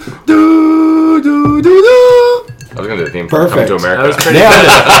going to do the theme. Perfect. Come to America. That was pretty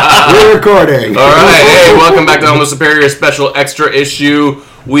We're recording. All right. Hey, welcome back to Almost Superior Special Extra Issue.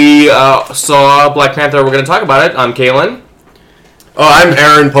 We saw Black Panther. We're going to talk about it. I'm Kalen. Oh, I'm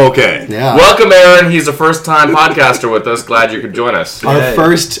Aaron Poke. Yeah. Welcome, Aaron. He's a first-time podcaster with us. Glad you could join us. Our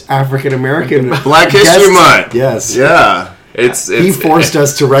first African-American Black History guest. Month. Yes. Yeah. He forced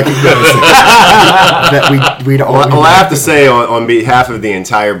us to recognize that we'd all. Well, I have to say, on behalf of the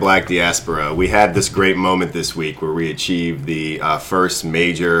entire Black diaspora, we had this great moment this week where we achieved the first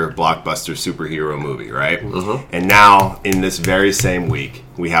major blockbuster superhero movie, right? Mm-hmm. And now, in this very same week,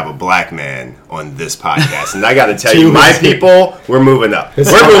 we have a black man on this podcast. And I got to tell you, my people, we're moving up.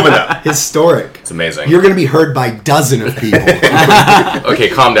 We're moving up. Historic. It's amazing. You're going to be heard by dozens of people. Okay,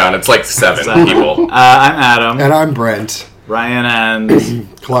 calm down. It's like 7 people. I'm Adam. And I'm Brent. Ryan and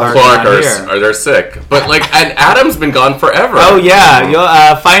Clark are they're sick. But and Adam's been gone forever. Oh yeah,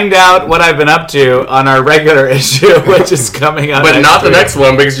 you'll find out what I've been up to on our regular issue, which is coming up. But not the week. next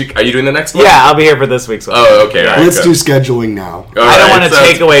one because are you doing the next one? Yeah, I'll be here for this week's one. Oh, okay. All right, Let's good. do scheduling now. I don't want to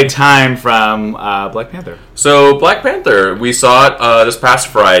take away time from Black Panther. So Black Panther, we saw it this past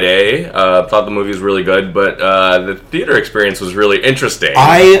Friday. Thought the movie was really good, but the theater experience was really interesting.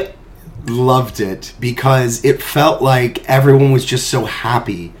 I loved it because it felt like everyone was just so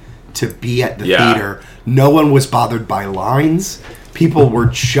happy to be at the theater. No one was bothered by lines. People were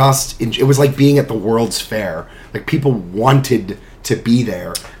just... It was like being at the World's Fair. Like, people wanted to be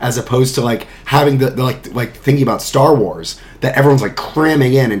there, as opposed to like having the like thinking about Star Wars, that everyone's like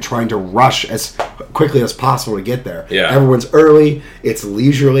cramming in and trying to rush as quickly as possible to get there. Yeah. Everyone's early. It's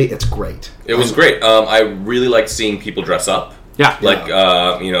leisurely. It's great. It was great. I really liked seeing people dress up. Yeah.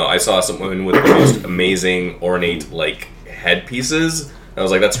 I saw someone with the most amazing, ornate, headpieces. I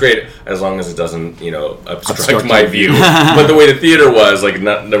was like, that's great, as long as it doesn't, obstruct my view. But the way the theater was,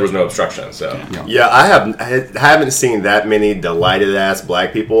 there was no obstruction, so. Yeah, I haven't seen that many delighted-ass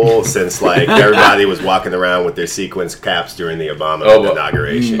black people since, everybody was walking around with their sequins caps during the Obama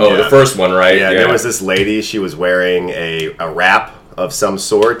inauguration. The first one, right? Yeah, there was this lady, she was wearing a wrap of some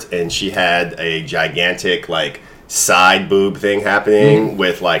sort, and she had a gigantic, side boob thing happening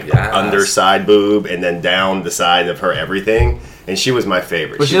with underside boob and then down the side of her everything, and she was my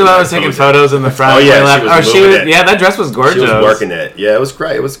favorite. Was she the one who was taking photos in the front? Oh yeah, she was yeah, that dress was gorgeous. She was working it. Yeah, it was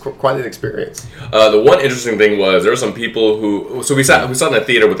great. It was quite an experience. The one interesting thing was there were some people who we sat in the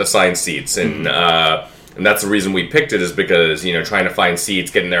theater with assigned seats, and that's the reason we picked it, is because trying to find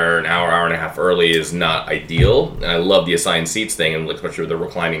seats, getting there an hour and a half early is not ideal. And I love the assigned seats thing, and especially with the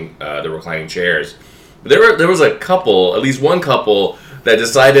reclining chairs. There was a couple, at least one couple, that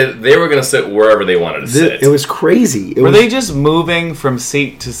decided they were going to sit wherever they wanted to sit. It was crazy. Were they just moving from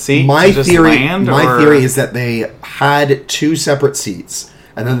seat to seat? My to theory is that they had 2 separate seats,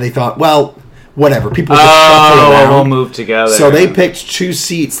 and then they thought, well, whatever. People just shuffle around. We'll move together. So they picked 2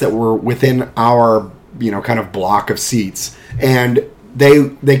 seats that were within our, kind of block of seats, and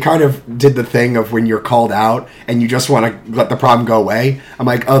they kind of did the thing of when you're called out and you just want to let the problem go away. I'm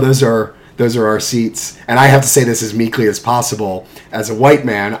like, oh, those are our seats, and I have to say this as meekly as possible. As a white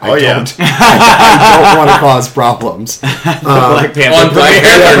man, I don't want to cause problems. Black Panther night,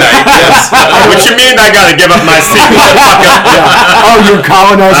 yes. What you mean I got to give up my seat? Oh, you're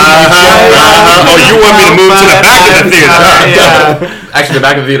colonizing my show? Oh, you want me to move to the back of the theater? Actually, the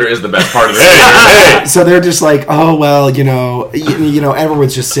back of the theater is the best part of the theater. So they're just like, oh, well,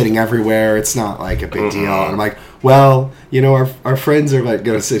 everyone's just sitting everywhere. It's not like a big deal. And I'm like, well, our friends are going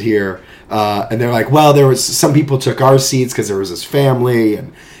to sit here. And they're like, well, there was some people took our seats because there was this family,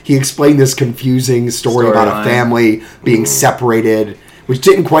 and he explained this confusing story about a family being separated, which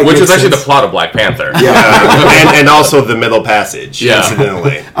didn't quite. Which make is actually sense. the plot of Black Panther. Yeah, and also the middle passage. Yeah.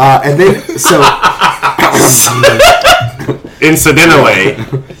 Incidentally. And then Incidentally.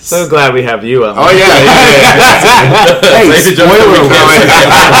 So glad we have you on. Oh yeah. Hey, spoiler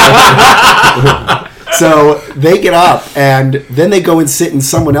alert. So they get up, and then they go and sit in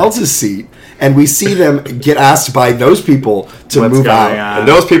someone else's seat, and we see them get asked by those people to move out. And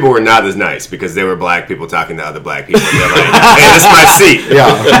those people were not as nice because they were black people talking to other black people. They're like, hey, this is my seat.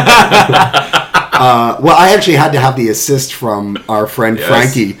 Yeah. Well, I actually had to have the assist from our friend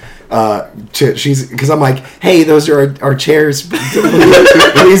Frankie. Because I'm like, hey, those are our chairs.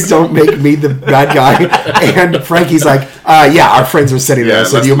 Please don't make me the bad guy. And Frankie's like, yeah, our friends are sitting there,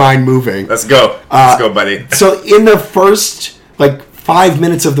 so do you mind moving? Let's go. Let's go, buddy. So in the first 5 5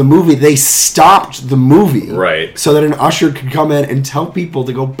 minutes of the movie, they stopped the movie. Right. So that an usher could come in and tell people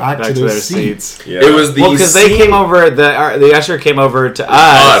to go back to their seats. Yeah. It was the because they came over. The usher came over to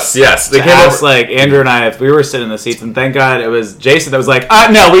us. Yes, they to came ask, over. like Andrew and I, if we were sitting in the seats, and thank God it was Jason that was like,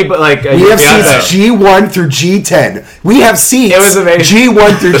 no, we We have seats G1 through G10. We have seats. It was amazing.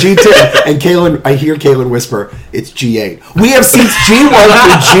 G1 through G10. And Kaylin, I hear Kaylin whisper, it's G8. We have seats G1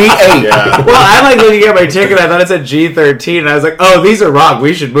 through G8. Yeah. Well, I'm like looking at my ticket. I thought it said G13, and I was like, "Oh, these are wrong.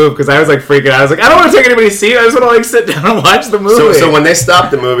 We should move." Because I was like freaking out. I was like, "I don't want to take anybody's seat. I just want to like sit down and watch the movie." So when they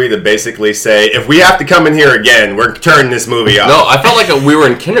stop the movie to basically say, if we have to come in here again, we're turning this movie off. No, I felt like we were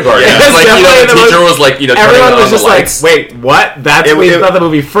in kindergarten. Yeah. It's like, the Definitely teacher was like, turning everyone on was the just like, lights. "Wait, what?" We thought the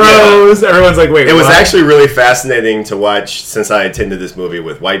movie froze. Everyone's like, "Wait." It was what? actually really fascinating to watch since I attended this movie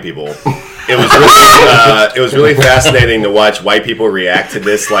with white people. It was really fascinating to watch white people react to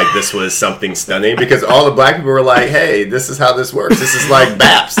this like this was something stunning because all the black people were like, "Hey, this is how this works. This is like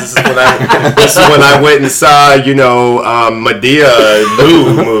BAPS. This is when I went and saw Medea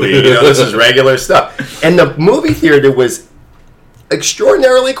Boo movie. This is regular stuff." And the movie theater was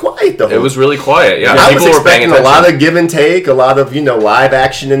extraordinarily quiet the whole. It was really quiet. Yeah, I was people were paying expecting a lot attention. of give and take, a lot of live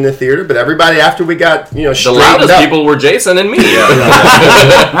action in the theater, but everybody after we got The straightened loudest up, people were Jason and me.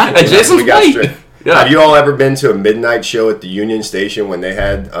 And Jason's we got white. straight. Yeah. Have you all ever been to a midnight show at the Union Station when they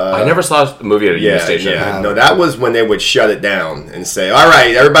had? I never saw a movie at a Union Station. Yeah, no, that was when they would shut it down and say, "All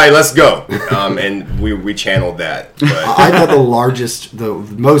right, everybody, let's go," and we channeled that. But I thought the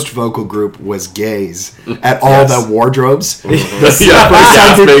most vocal group was gays at all the wardrobes. The first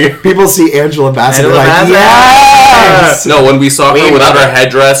time people see Angela Bassett, they're like, Bassett. yes! No, when we saw her We without love her it.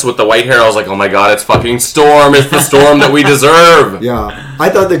 headdress with the white hair, I was like, "Oh my god, it's fucking Storm! It's the Storm that we deserve!" Yeah, I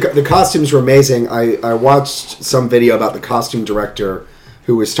thought the costumes were amazing. I watched some video about the costume director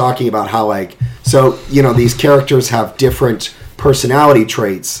who was talking about how these characters have different personality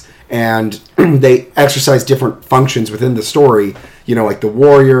traits and they exercise different functions within the story. Like the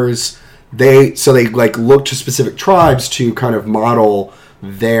warriors, they look to specific tribes to kind of model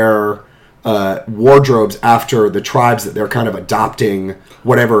their wardrobes after the tribes that they're kind of adopting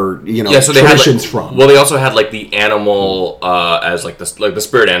whatever So they traditions had, from. Well, they also had the animal as the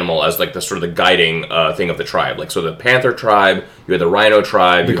spirit animal as the sort of the guiding thing of the tribe. So the panther tribe, you had the rhino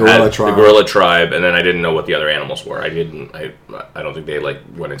tribe, The you gorilla had tribe. the gorilla tribe, and then I didn't know what the other animals were. I don't think they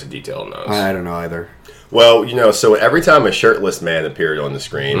went into detail on those. I don't know either. well, so every time a shirtless man appeared on the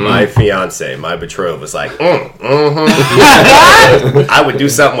screen, my fiance, my betrothed, was like, I would do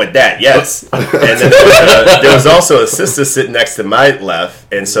something with that, yes. And then there was also a sister sitting next to my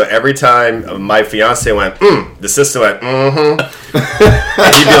left, and so every time my fiance went, the sister went, and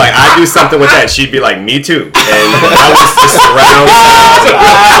he'd be like, I do something with that, and she'd be like, me too. And I was just surrounded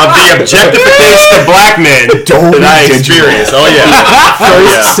of the objectification of black men that I experienced. Oh yeah.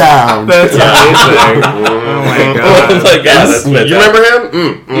 First sound. That's amazing. Oh my god. That's You remember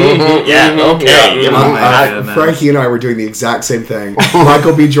him? Yeah, okay. Yeah. Oh my goodness. Frankie and I were doing the exact same thing.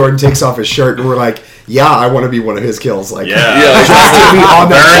 Michael B. Jordan takes off his shirt, and we're like, "Yeah, I want to be one of his kills." Like, Yeah. Yeah, to be on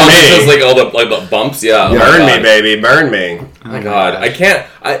Burn that. me. just all the bumps. Yeah, oh my Burn God. me, baby, burn me. Oh my god, I can't.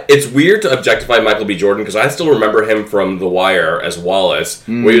 It's weird to objectify Michael B. Jordan because I still remember him from The Wire as Wallace,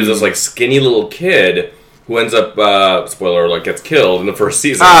 where he was this skinny little kid who ends up, spoiler alert, gets killed in the first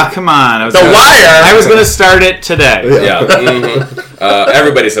season. Come on. The Wire. I was going to start it today. Yeah.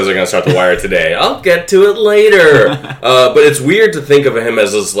 Everybody says they're going to start The Wire today. I'll get to it later. But it's weird to think of him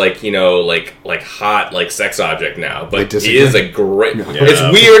as this, hot, sex object now. But disagree. he is a great... Yeah. It's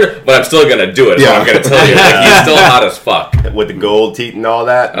weird, but I'm still going to do it. Yeah. I'm going to tell you. He's still hot as fuck. With the gold teeth and all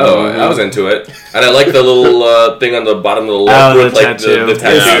that. Oh, I was into it. And I like the little thing on the bottom of the left the with tattoo. the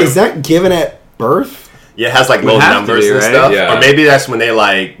tattoo. Is that given at birth? Yeah, it has little have to numbers be, and right? stuff. Yeah. Or maybe that's when they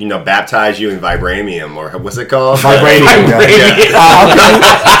baptize you in vibranium or what's it called? Vibranium. Yeah.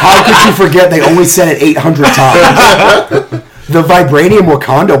 How could you forget? They only said it 800 times. The vibranium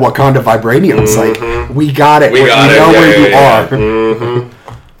Wakanda vibranium. It's like, we got it. We got it. know Yeah, where yeah, you yeah.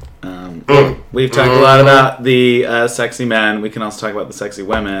 are. We've talked a lot about the sexy men. We can also talk about the sexy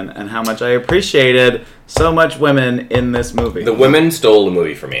women and how much I appreciated so much women in this movie. The women stole the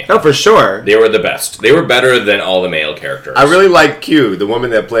movie for me. Oh, for sure. They were the best. They were better than all the male characters. I really like Q, the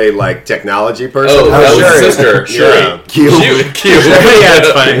woman that played technology person. Oh, that was Shuri. his sister. Shuri. Yeah. Cute. Cute. Yeah,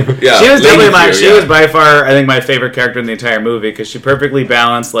 it's funny. Yeah, She was Lady definitely Q, she yeah. was by far, I think, my favorite character in the entire movie because she perfectly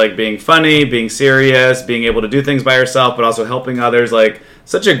balanced being funny, being serious, being able to do things by herself, but also helping others.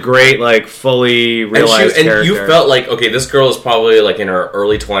 Such a great, fully realized and character. you felt okay, this girl is probably in her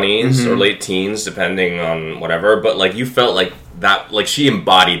early 20s or late teens, depending on whatever. But you felt like that, like, she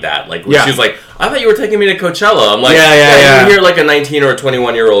embodied that. Like, Yeah. she's like, I thought you were taking me to Coachella. I'm like, Yeah. you hear, like, a 19 or a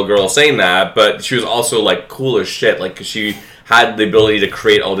 21-year-old girl saying that, but she was also, like, cool as shit. Like, 'cause she had the ability to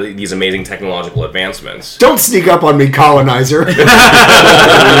create all these amazing technological advancements. Don't sneak up on me, colonizer.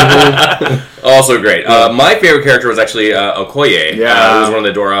 Also great. My favorite character was actually Okoye. Yeah. Who was one of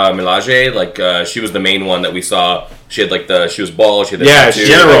the Dora Milaje. Like, she was the main one that we saw. She had, like, she was bald. She had the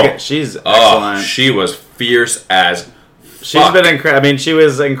tattoo. She's excellent. Oh, she was fierce as She's been incredible. I mean, she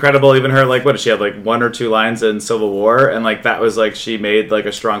was incredible. Even her, like, what did she have, like 1 or 2 lines in Civil War, and like that was like she made like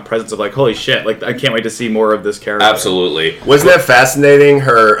a strong presence of like, holy shit, like I can't wait to see more of this character. Absolutely. Wasn't that fascinating?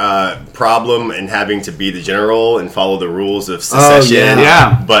 Her problem in having to be the general and follow the rules of secession,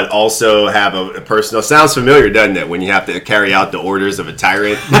 yeah. but also have a personal. Sounds familiar, doesn't it? When you have to carry out the orders of a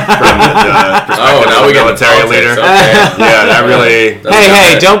tyrant from the perspective now of we a get military politics. leader. Okay. Yeah, that really.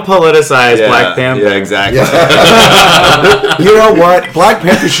 Hey, don't politicize Black Panther. Yeah, exactly. You know what? Black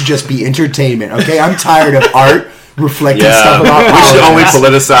Panther should just be entertainment, okay? I'm tired of art reflecting stuff about we should only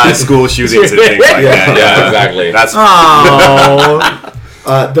politics. politicize school shootings and things like that. Yeah, exactly. That's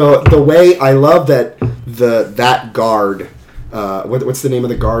The way I love that that guard, what's the name of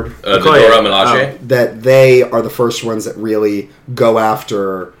the guard? the Dora Milaje. That they are the first ones that really go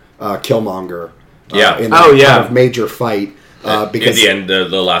after Killmonger. Yeah. In the kind of major fight. Because in the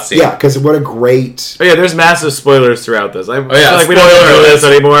end, the last scene. yeah, because what a great. Oh, yeah, there's massive spoilers throughout this. I feel like we don't spoilers. do this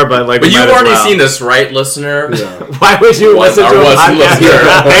anymore, but like, But we you've might as already well. seen this, right, listener? Why would you listen to a podcast?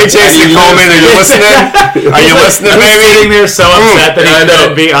 Hey, Jason Coleman, are you listening? Are you listening, He's baby? sitting there so upset that he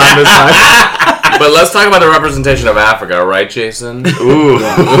couldn't be on this podcast. But let's talk about the representation of Africa, right, Jason? Ooh,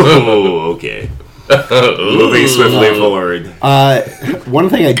 okay. Moving swiftly forward. One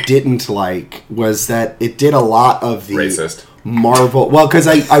thing I didn't like was that it did a lot of the Racist. Marvel. Well, because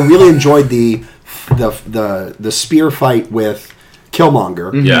I really enjoyed the spear fight with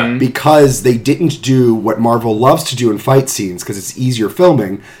Killmonger. Yeah. Because they didn't do what Marvel loves to do in fight scenes, because it's easier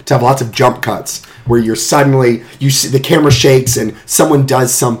filming, to have lots of jump cuts where you're suddenly, you see the camera shakes and someone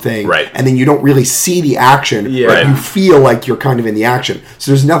does something, Right. and then you don't really see the action, Yeah. but Right. you feel like you're kind of in the action.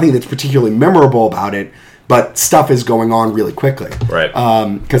 So there's nothing that's particularly memorable about it, but stuff is going on really quickly. Right.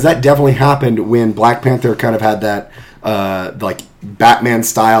 Because that definitely happened when Black Panther kind of had that, like, Batman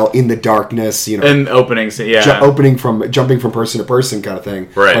style in the darkness, you know, And openings, yeah. jumping from person to person kind of thing.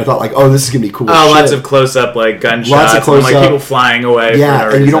 Right. I thought like, oh, this is gonna be cool. Oh, as lots shit. of close-up, like, gunshots. Lots of and, close-up. like, people flying away. Yeah, for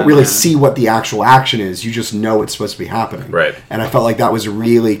no and you don't reason, really yeah. see what the actual action is. You just know it's supposed to be happening. Right. And I felt like that was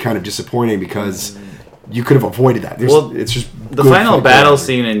really kind of disappointing because you could have avoided that. Well, It's just the good final fight battle choreography.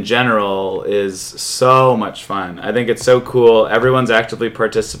 scene in general is so much fun. I think it's so cool. Everyone's actively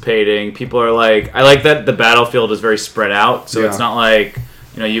participating. People are like, I like that the battlefield is very spread out. So it's Yeah. not like,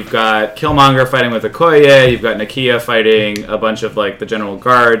 you know, you've got Killmonger fighting with Okoye, you've got Nakia fighting a bunch of like the general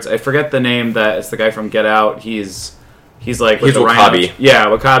guards. I forget the name that it's the guy from Get Out. He's like with He's the rhino- W'Kabi. Yeah,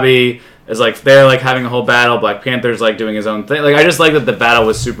 W'Kabi is like they're like having a whole battle. Black Panther's like doing his own thing. Like I just like that the battle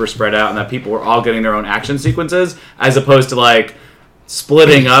was super spread out and that people were all getting their own action sequences as opposed to like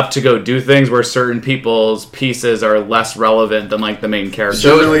splitting up to go do things where certain people's pieces are less relevant than like the main character. Did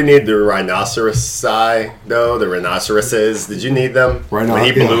you really need the rhinoceros eye, though? The rhinoceroses? Did you need them? When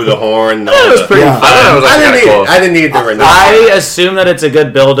he blew the horn? And all It was the- pretty Yeah. fun. I thought it was actually cool. I didn't need the rhinoceros. I assume that it's a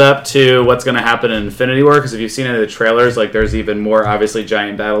good build up to what's going to happen in Infinity War because if you've seen any of the trailers, like there's even more obviously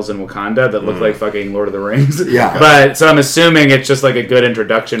giant battles in Wakanda that look like fucking Lord of the Rings. Yeah. But so I'm assuming it's just like a good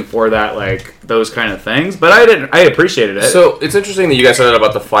introduction for that, like those kind of things. But I appreciated it. So it's interesting that you guys said that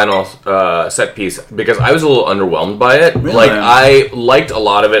about the final set piece because I was a little underwhelmed by it. Really? Like I liked a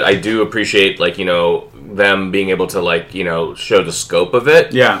lot of it. I do appreciate like them being able to like show the scope of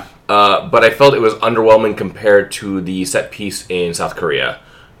it. yeah. But I felt it was underwhelming compared to the set piece in South Korea.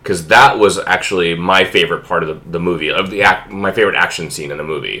 Because that was actually my favorite part of the movie, my favorite action scene in the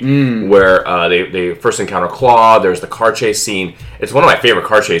movie, where they first encounter Claw. There's the car chase scene. It's one of my favorite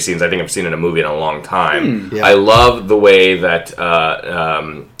car chase scenes I think I've seen in a movie in a long time. Yeah. I love the way that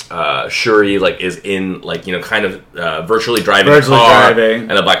Shuri is in kind of virtually driving the car, and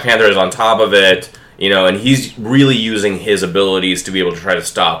the Black Panther is on top of it. And he's really using his abilities to be able to try to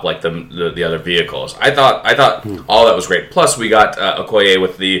stop the other vehicles. I thought all that was great. Plus, we got Okoye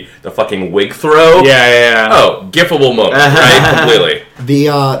with the fucking wig throw. Yeah. Oh, gifable moment, right? Completely.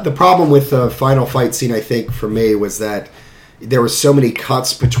 The problem with the final fight scene, I think, for me, was that there were so many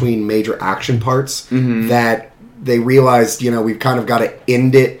cuts between major action parts that they realized, we've kind of got to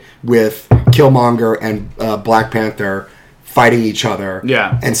end it with Killmonger and Black Panther fighting each other.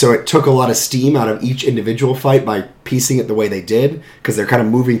 Yeah. And so it took a lot of steam out of each individual fight by piecing it the way they did, because they're kind of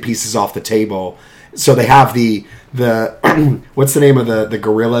moving pieces off the table. so they have the what's the name of the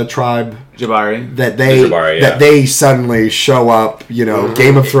gorilla tribe? Jabari. That they suddenly show up,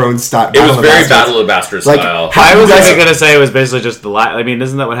 Game of Thrones style. It was very Battle of the Bastards style. I was actually going to say it was basically just I mean,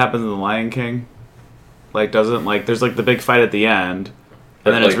 isn't that what happens in The Lion King? There's the big fight at the end.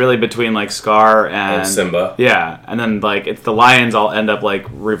 And then it's really between Scar and Simba. Yeah, and then it's the lions all end up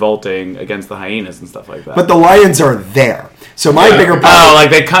revolting against the hyenas and stuff like that. But the lions are there. So my bigger problem.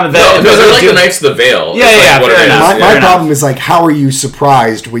 They come. Because they're like the Knights of the Vale. Yeah, fair enough. My problem is how are you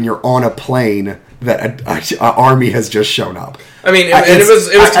surprised when you're on a plane that an army has just shown up? I mean, it was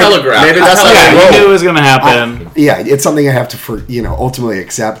telegraphed. Maybe that's you knew it was going to happen. It's something I have to ultimately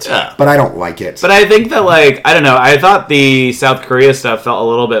accept. Yeah. But I don't like it. But I think that I don't know. I thought the South Korea stuff felt a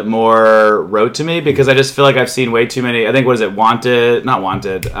little bit more rote to me because I just feel like I've seen way too many. I think Wanted? Not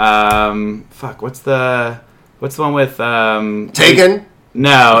Wanted. What's the one with Taken?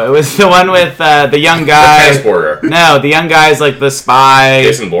 No, it was the one with the young guy. The Transporter. No, the young guy's the spy.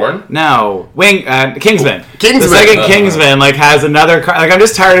 Jason Bourne? No, Kingsman. Kingsman. The second Kingsman has another car. I'm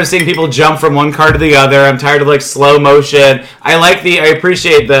just tired of seeing people jump from one car to the other. I'm tired of slow motion. I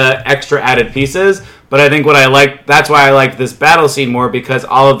appreciate the extra added pieces, but I think that's why I liked this battle scene more because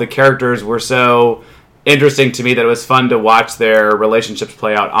all of the characters were so interesting to me that it was fun to watch their relationships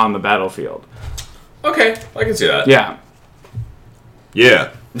play out on the battlefield. Okay, I can see that. Yeah.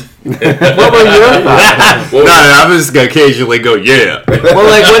 Yeah. What were your thoughts? I was just gonna occasionally go, yeah. Well,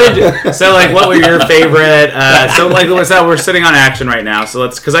 what were your favorite? We're sitting on action right now, so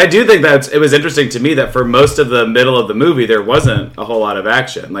because I do think that it was interesting to me that for most of the middle of the movie there wasn't a whole lot of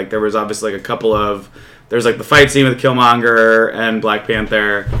action. There was obviously a couple of there's the fight scene with Killmonger and Black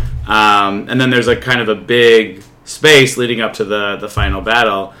Panther, and then there's kind of a big space leading up to the final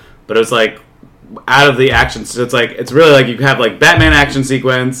battle, but it was out of the action, so it's really you have Batman action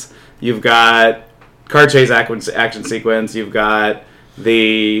sequence, you've got car chase action sequence, you've got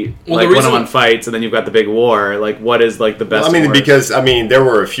the one-on-one fights, and then you've got the big war. What is the best? Because there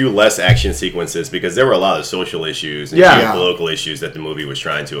were a few less action sequences because there were a lot of social issues and political issues that the movie was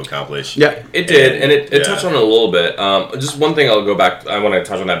trying to accomplish. Yeah, it did, and it touched on it a little bit. Just one thing I'll go back. I want to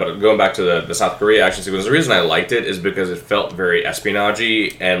touch on that, but going back to the South Korea action sequence, the reason I liked it is because it felt very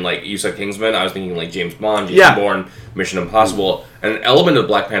espionage-y, and you said Kingsman, I was thinking James Bond, Jason Bourne, Mission Impossible. And an element of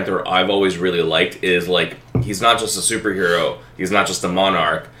Black Panther I've always really liked is he's not just a superhero, he's not just a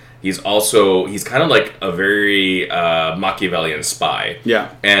monarch, he's kind of a very Machiavellian spy.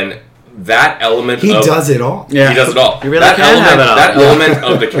 Yeah. And that element he does it all. Yeah. He does it all. He really that element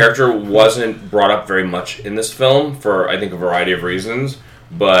of the character wasn't brought up very much in this film for I think a variety of reasons,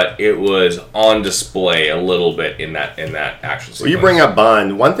 but it was on display a little bit in that action sequence. Well, you bring up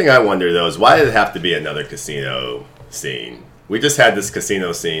Bond. One thing I wonder though is why did it have to be another casino scene? We just had this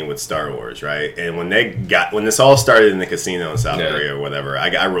casino scene with Star Wars, right? And when this all started in the casino in South Korea or whatever,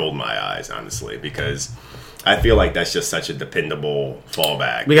 I rolled my eyes, honestly, because I feel like that's just such a dependable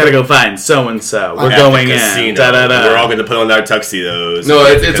fallback. We got to go find so-and-so. We're going in. We're all going to put on our tuxedos. No,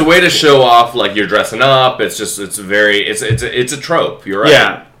 it's a way to show off you're dressing up. It's a trope. You're right.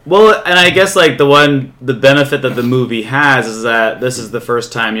 Yeah. Well, and I guess the benefit that the movie has is that this is the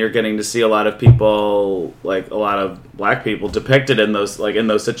first time you're getting to see a lot of people, a lot of black people depicted in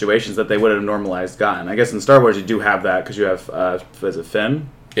those situations that they would have normalized gotten. I guess in Star Wars you do have that because you have is it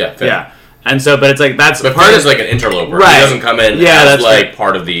Finn? Yeah, Finn. Yeah. And so, but it's that's but part of an interloper. Right. He doesn't come in as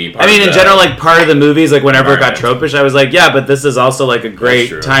part of the. In general, part of the movies, whenever it got tropish, I was but this is also a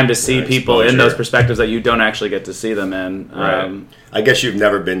great time to see people in those perspectives that you don't actually get to see them in. Right. I guess you've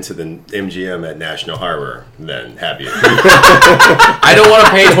never been to the MGM at National Harbor, then, have you? I don't want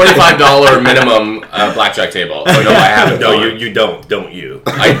to pay $25 minimum blackjack table. Oh, no, I haven't. No, you don't you?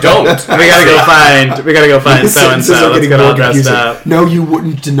 I don't. We gotta go find so and so. Let's get all dressed up. No,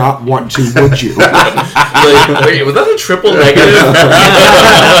 you do not want to, would you? Wait, was that a triple negative?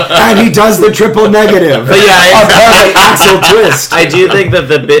 And he does the triple negative. But yeah, Axel twist. I do think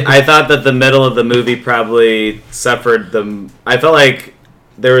that I thought that the middle of the movie probably suffered I felt like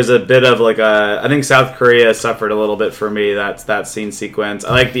there was a bit of I think South Korea suffered a little bit for me. That scene sequence. I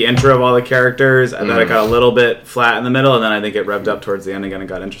like the intro of all the characters, and then it got a little bit flat in the middle, and then I think it revved up towards the end again and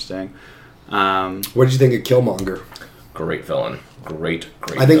got interesting. What did you think of Killmonger? Great villain. Great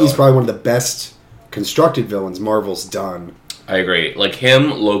I think he's probably one of the best constructed villains Marvel's done. I agree.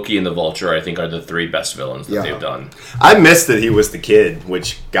 Him, Loki, and the Vulture, I think, are the three best villains that they've done. I missed that he was the kid,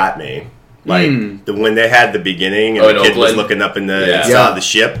 which got me. When they had the beginning and the kid was looking up in the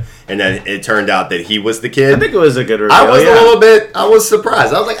ship, and then it turned out that he was the kid. I think it was a good reveal. I was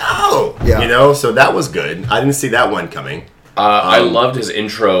surprised. I was like, oh, so that was good. I didn't see that one coming. I loved his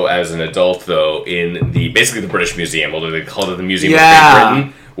intro as an adult, though, in basically the British Museum, although they called it the Museum of Great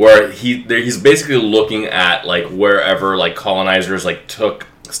Britain, where he's basically looking at like wherever like colonizers like took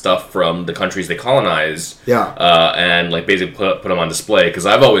stuff from the countries they colonized, and like basically put them on display. Because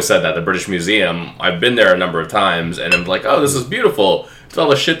I've always said that the British Museum, I've been there a number of times, and I'm like, oh, this is beautiful. It's all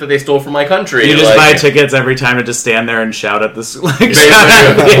the shit that they stole from my country. You just buy tickets every time to just stand there and shout at this, like, shout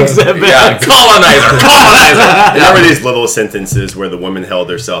at the exhibit. Yeah, colonizer. Remember these little sentences where the woman held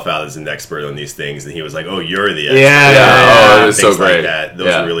herself out as an expert on these things, and he was like, "Oh, you're the expert." Oh, it was so great. Like that.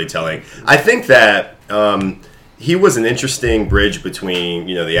 Those are really telling. I think that he was an interesting bridge between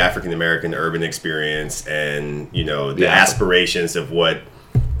the African American urban experience and the aspirations of what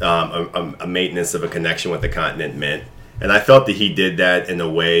a maintenance of a connection with the continent meant. And I felt that he did that in a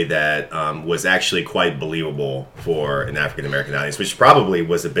way that was actually quite believable for an African American audience, which probably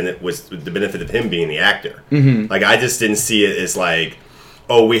was the benefit of him being the actor. Mm-hmm. Like, I just didn't see it as like,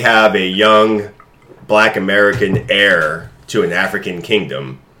 oh, we have a young Black American heir to an African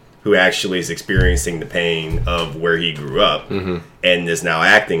kingdom who actually is experiencing the pain of where he grew up and is now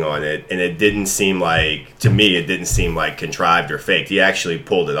acting on it. And it didn't seem like, to me, contrived or faked. He actually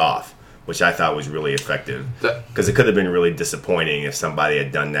pulled it off, which I thought was really effective. Because it could have been really disappointing if somebody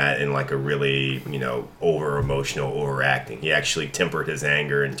had done that in like a really, over-emotional, overacting. He actually tempered his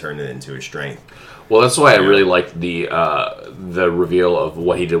anger and turned it into a strength. Well, that's why I really liked the reveal of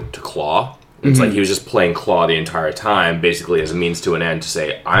what he did to Claw. It's like he was just playing Claw the entire time, basically as a means to an end to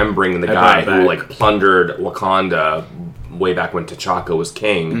say, I'm bringing the guy who like plundered Wakanda way back when T'Chaka was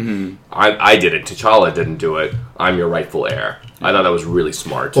king. I did it. T'Challa didn't do it. I'm your rightful heir. I thought that was really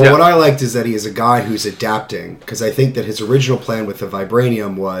smart. Well, what I liked is that he is a guy who's adapting, because I think that his original plan with the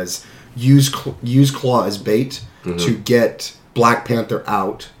Vibranium was use Claw as bait to get Black Panther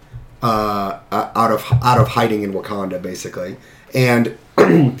out of hiding in Wakanda, basically, and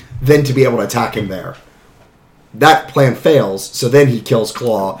then to be able to attack him there. That plan fails, so then he kills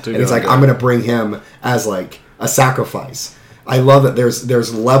Claw, and he's like, I'm going to bring him as like a sacrifice. I love that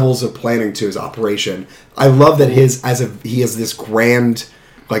there's levels of planning to his operation. I love that he has this grand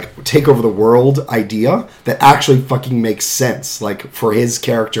like take over the world idea that actually fucking makes sense. Like for his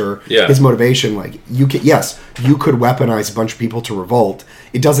character, his motivation. Like you could weaponize a bunch of people to revolt.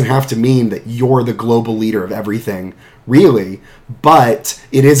 It doesn't have to mean that you're the global leader of everything, really, but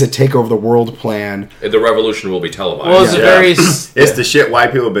it is a take over the world plan. The revolution will be televised. Well, it's the shit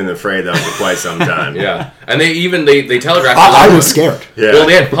white people have been afraid of for quite some time. And they telegraphed. I was scared. Well,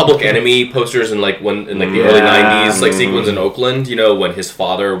 they had Public Enemy posters in the early '90s, like sequence in Oakland. When his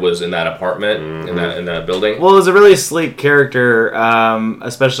father was in that apartment in that building. Well, it was a really sleek character,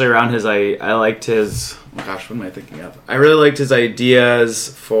 especially around his. I liked his. Oh gosh, what am I thinking of? I really liked his ideas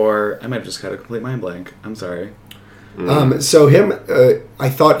for. I might have just had a complete mind blank. I'm sorry. I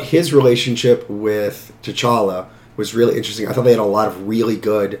thought his relationship with T'Challa was really interesting. I thought they had a lot of really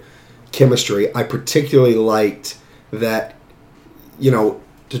good chemistry. I particularly liked that,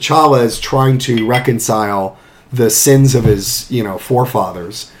 T'Challa is trying to reconcile the sins of his,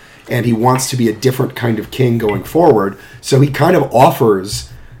 forefathers, and he wants to be a different kind of king going forward. So he kind of offers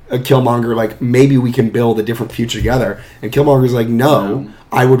Killmonger, like, maybe we can build a different future together. And Killmonger's like, no,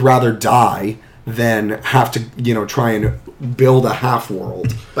 I would rather die than have to, try and build a half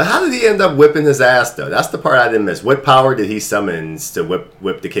world. But how did he end up whipping his ass, though? That's the part I didn't miss. What power did he summon to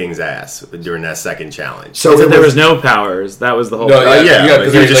whip the king's ass during that second challenge? So there was no powers. That was the whole. No,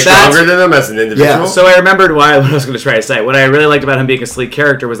 because he was just stronger than him as an individual. Yeah. So I remembered what I was going to try to say. What I really liked about him being a sleek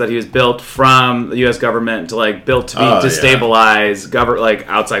character was that he was built from the U.S. government to destabilize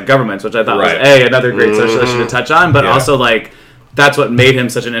outside governments, which I thought was another great social issue to touch on, but also that's what made him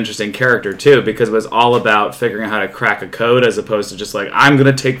such an interesting character, too, because it was all about figuring out how to crack a code as opposed to just, I'm going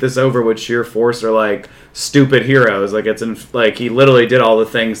to take this over with sheer force or, stupid heroes. He literally did all the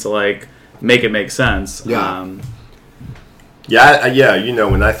things to, make it make sense. Yeah.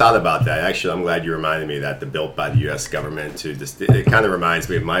 When I thought about that, actually, I'm glad you reminded me that built by the U.S. government, it kind of reminds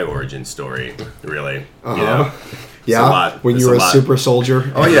me of my origin story, really. Yeah, when you were a super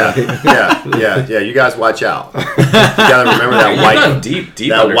soldier. Oh yeah. You guys watch out. You gotta remember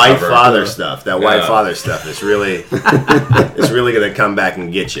that white father stuff. That white father stuff is really, it's really gonna come back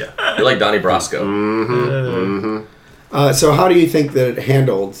and get you. You're like Donnie Brasco. So how do you think that it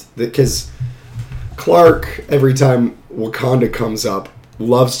handled? Because Clark, every time Wakanda comes up,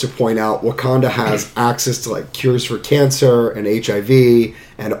 loves to point out Wakanda has access to cures for cancer and HIV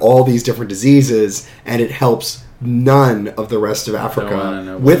and all these different diseases, and it helps none of the rest of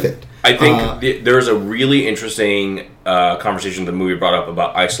Africa with it. I think there's a really interesting conversation the movie brought up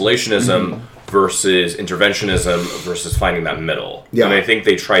about isolationism versus interventionism versus finding that middle. Yeah. And I think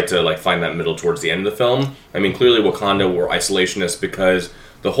they tried to like find that middle towards the end of the film. I mean, clearly Wakanda were isolationists because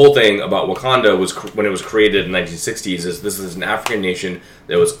the whole thing about Wakanda was when it was created in the 1960s is this is an African nation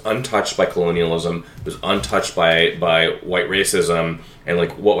that was untouched by colonialism, was untouched by white racism, and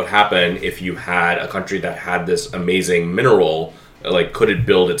like what would happen if you had a country that had this amazing mineral, like could it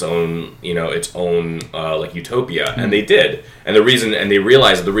build its own like utopia? And they did. And they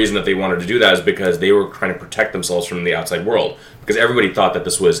realized the reason that they wanted to do that is because they were trying to protect themselves from the outside world, because everybody thought that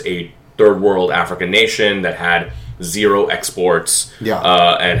this was a third world African nation that had zero exports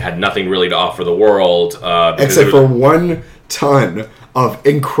and had nothing really to offer the world except for 1 ton of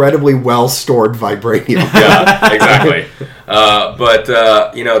incredibly well stored vibranium. Yeah, exactly. But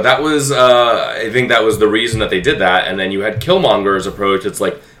that was I think that was the reason that they did that. And then you had Killmonger's approach. It's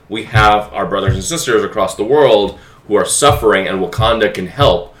like, we have our brothers and sisters across the world who are suffering, and Wakanda can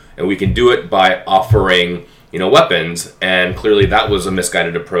help, and we can do it by offering weapons. And clearly that was a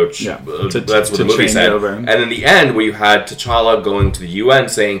misguided approach. Yeah. That's what the movie said. And in the end, where you had T'Challa going to the UN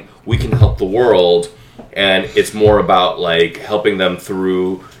saying, we can help the world, and it's more about like helping them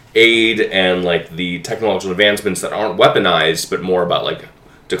through aid and like the technological advancements that aren't weaponized, but more about, like,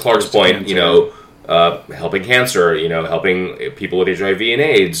 to Clark's point, helping cancer, helping people with HIV and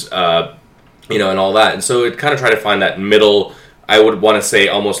AIDS, and all that. And so it kind of tried to find that middle, I would want to say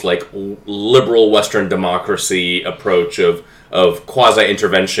almost like liberal Western democracy approach of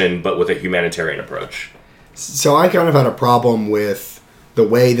quasi-intervention, but with a humanitarian approach. So I kind of had a problem with the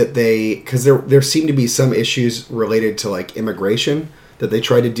way that because there seemed to be some issues related to like immigration that they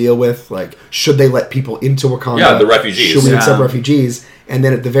tried to deal with, like should they let people into Wakanda? Yeah, the refugees. Should we accept refugees? And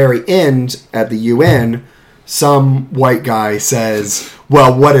then at the very end, at the UN, some white guy says,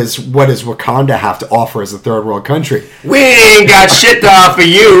 well, what does Wakanda have to offer as a third world country? We ain't got shit to offer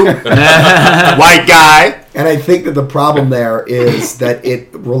you, white guy. And I think that the problem there is that it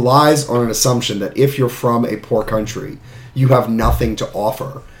relies on an assumption that if you're from a poor country, you have nothing to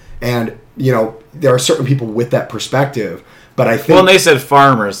offer. And, there are certain people with that perspective. But I think... Well, and they said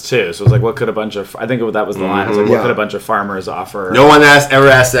farmers, too. So it was like, what could a bunch of... I think that was the line. It was like, what could a bunch of farmers offer? No one ever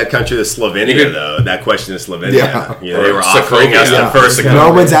asked that country to Slovenia, though. That question is Slovenia. Yeah. They were offering us the first.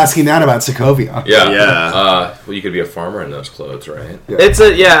 No one's asking that about Sokovia. Yeah. Yeah. Well, you could be a farmer in those clothes, right?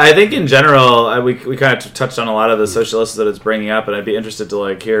 Yeah. I think in general, we kind of touched on a lot of the socialists that it's bringing up, and I'd be interested to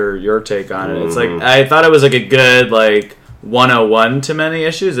like hear your take on it. It's like, I thought it was like a good, like, 101 to many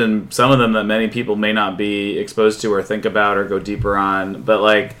issues, and some of them that many people may not be exposed to or think about or go deeper on. But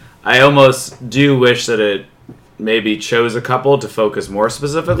like, I almost do wish that it maybe chose a couple to focus more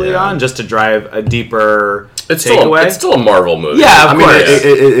specifically on, just to drive a deeper takeaway. It's still a Marvel movie. Yeah, of course.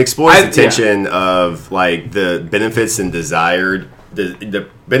 It explores the tension of like the benefits and desired. The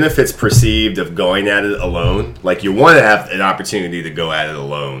benefits perceived of going at it alone. Like, you want to have an opportunity to go at it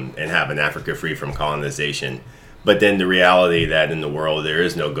alone and have an Africa free from colonization. But then the reality that in the world there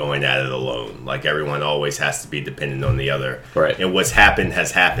is no going at it alone. Like, everyone always has to be dependent on the other. Right. And what's happened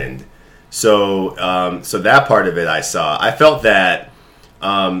has happened. So so that part of it I saw. I felt that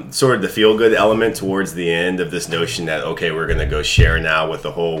sort of the feel-good element towards the end of this notion that, okay, we're going to go share now with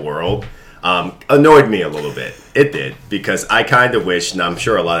the whole world, annoyed me a little bit. It did. Because I kind of wished, and I'm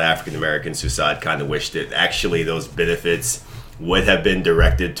sure a lot of African Americans who saw it kind of wished that actually those benefits would have been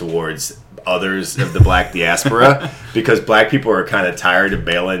directed towards others of the black diaspora, because black people are kind of tired of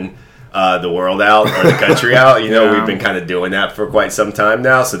bailing the world out or the country out. We've been kind of doing that for quite some time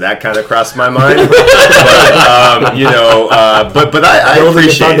now, so that kind of crossed my mind. But I building the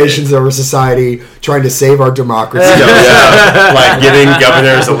appreciate foundations of our society, trying to save our democracy. Like getting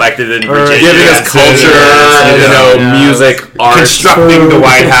governors elected in Virginia, giving us culture, music, art, constructing the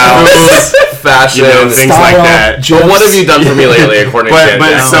White House. Fashion, things like that. Well, what have you done for me lately, according to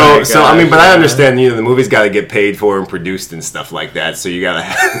but I understand, the movie's got to get paid for and produced and stuff like that, so you got to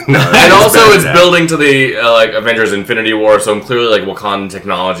have... and also it's building to the Avengers Infinity War, so clearly like Wakandan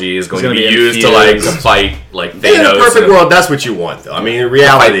technology is going to be used to fight like Thanos. In a perfect world, that's what you want, though. I mean, in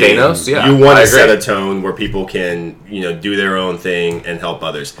reality, Thanos? Yeah, you want to set a tone where people can, do their own thing and help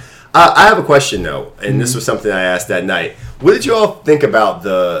others. I have a question, though, and this was something I asked that night. What did you all think about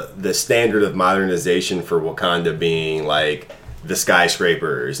the standard of modernization for Wakanda being, like, the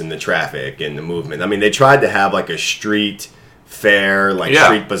skyscrapers and the traffic and the movement? I mean, they tried to have, like, a street fair,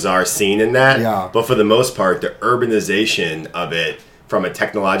 street bazaar scene in that. Yeah. But for the most part, the urbanization of it, from a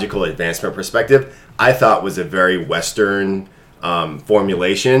technological advancement perspective, I thought was a very Western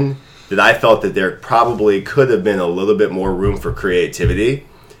formulation that I felt that there probably could have been a little bit more room for creativity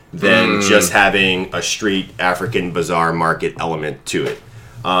than just having a street African bazaar market element to it.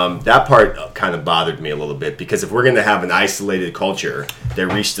 That part kind of bothered me a little bit, because if we're going to have an isolated culture that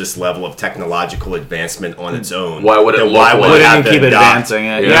reached this level of technological advancement on its own, why would it look why would like- it have Wouldn't to keep adopt advancing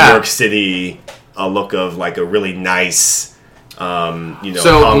it. New Yeah. York City a look of like a really nice,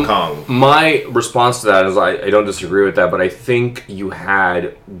 So, Hong Kong? My response to that is I don't disagree with that, but I think you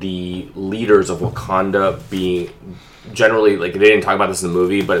had the leaders of Wakanda being generally, like, they didn't talk about this in the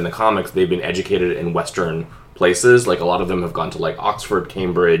movie, but in the comics, they've been educated in Western places. Like, a lot of them have gone to, like, Oxford,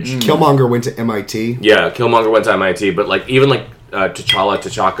 Cambridge. Killmonger went to MIT. Yeah, Killmonger went to MIT, but, like, even, like,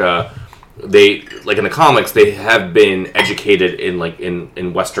 T'Chaka, they, like, in the comics, they have been educated in, like,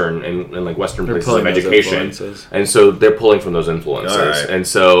 in Western, in like, Western places of pulling those education. influences. And so they're pulling from those influences. All right. And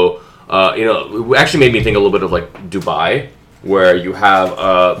so, it actually made me think a little bit of, like, Dubai, where you have,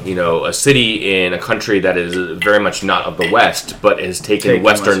 a city in a country that is very much not of the West, but has taken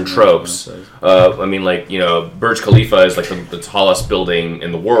Western tropes. Burj Khalifa is, like, the tallest building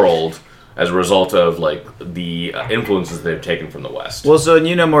in the world as a result of, like, the influences they've taken from the West. Well, so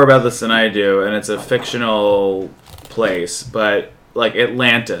you know more about this than I do, and it's a fictional place, but like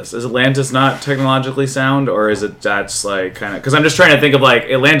Atlantis. Is Atlantis not technologically sound, or is it that's like kind of... Because I'm just trying to think of, like,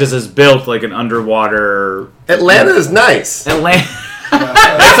 Atlantis is built like an underwater... Atlanta is nice.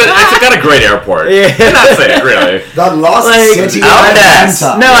 It's got a great airport. Yeah. That's it, really. The lost Like, city of Outcast.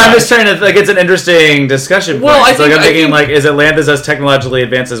 Atlanta. No, I'm just trying to, like, it's an interesting discussion point. Well, I It's like, think- I'm I thinking, think- like, is Atlantis as technologically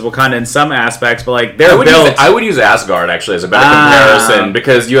advanced as Wakanda in some aspects, but, like, I they're would, built... I would use Asgard, actually, as a better Ah. comparison,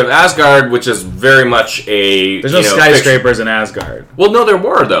 because you have Asgard, which is very much a... There's no skyscrapers in Asgard. Well, no, there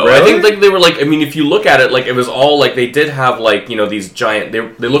were, though. I Really? think, like, they were, like, I mean, if you look at it, like, it was all, like, they did have, like, these giant... They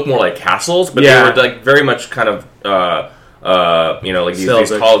look more like castles, but Yeah. they were, like, very much kind of, like, these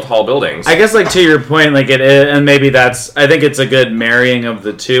Celtic. tall buildings. I guess, like, to your point, like, it is, and maybe that's... I think it's a good marrying of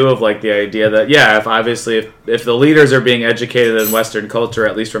the two, of, like, the idea that, yeah, if the leaders are being educated in Western culture,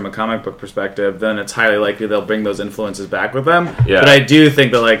 at least from a comic book perspective, then it's highly likely they'll bring those influences back with them. Yeah. But I do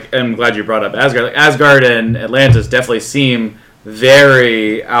think that, like, I'm glad you brought up Asgard. Like, Asgard and Atlantis definitely seem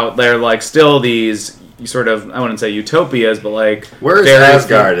very out there, like, still these sort of, I wouldn't say utopias, but, like... Where is very-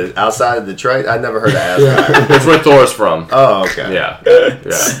 Asgard? Is it outside of Detroit? I've never heard of Asgard. That's where Thor's from. Oh, okay. Yeah.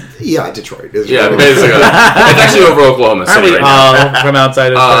 Yeah, Detroit. Is Yeah, really- basically. It's actually over Oklahoma Aren't City we right now. all from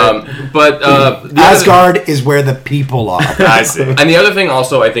outside of Detroit? The other- Asgard is where the people are. I see. And the other thing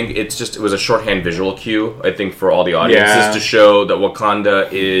also, I think it was a shorthand visual cue, I think, for all the audiences Yeah. to show that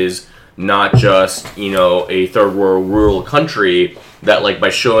Wakanda is not just, a third world rural country, that, like, by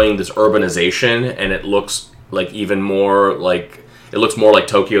showing this urbanization, and it looks like even more like, it looks more like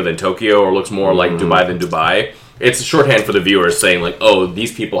Tokyo than Tokyo, or looks more like Dubai than Dubai. It's a shorthand for the viewers saying, like, oh,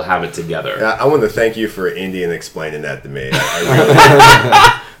 these people have it together. I want to thank you for Indian explaining that to me.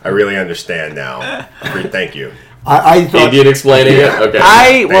 I really understand now. Thank you. I thought Indian explaining it? Okay.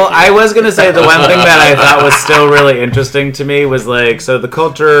 I was gonna say the one thing that I thought was still really interesting to me was, like, so the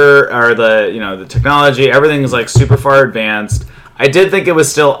culture, or the technology, everything's, like, super far advanced. I did think it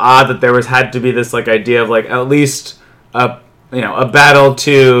was still odd that there had to be this, like, idea of, like, at least a battle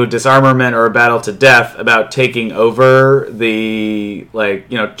to disarmament or a battle to death about taking over the, like,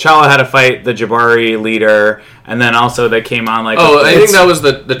 T'Challa had to fight the Jabari leader, and then also they came on, like... Oh, I think that was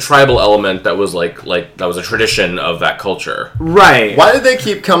the tribal element that was like that was a tradition of that culture. Right. Why did they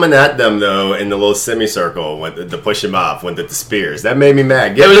keep coming at them, though, in the little semicircle to push them off with the spears? That made me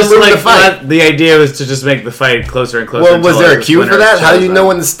mad. It Get was them just moving like the fight. the idea was to just make the fight closer and closer. Well, until was there it a was cue for winner that? How do you chosen. know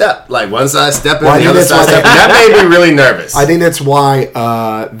when to step? Like, one side stepping, Well, I the think other that's side why stepping. That made me really nervous. I think that's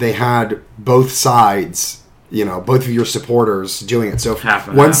why they had both sides, both of your supporters doing it. So if Half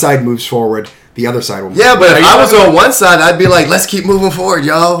and one half. side moves forward, the other side will move Yeah, but Are if you I was talking on one side, I'd be like, let's keep moving forward,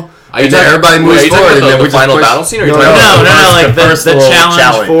 y'all. Are you And then talking- everybody moves are you talking forward, and about then the we just final push- battle scene? Or are you No, talking No, about like the first little challenge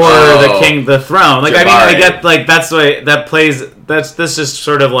challenge. for Oh. the king, the throne. Like, I mean, I Jabari. get, like, that's the way that plays. This just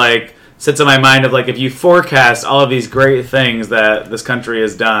sort of, like, sits in my mind of, like, if you forecast all of these great things that this country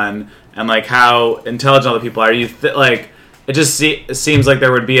has done, and, like, how intelligent all the people are, like, it just seems like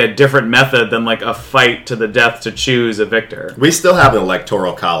there would be a different method than, like, a fight to the death to choose a victor. We still have an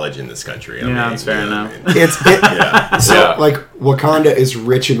electoral college in this country. I mean, that's fair you know enough. what I mean? Yeah. So, Yeah. like, Wakanda is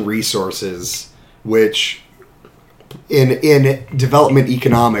rich in resources, which in development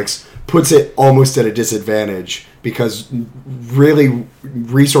economics puts it almost at a disadvantage, because really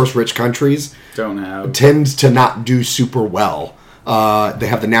resource-rich countries Don't have. tend to not do super well. They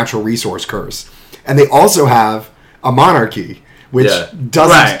have the natural resource curse. And they also have a monarchy, which Yeah.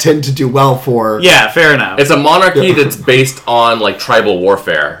 doesn't Right. tend to do well for... Yeah, fair enough. It's a monarchy that's based on, like, tribal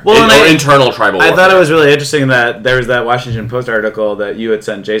warfare. Well, and or I- internal tribal warfare. I thought it was really interesting that there was that Washington Post article that you had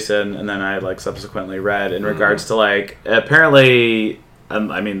sent Jason, and then I, like, subsequently read in regards to, like, apparently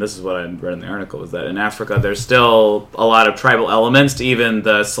I mean, this is what I read in the article, was that in Africa there's still a lot of tribal elements to even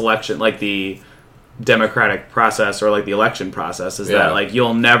the selection, like the democratic process or like the election process, is that like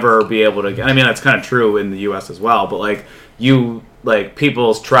you'll never be able to, I mean, that's kind of true in the US as well, but like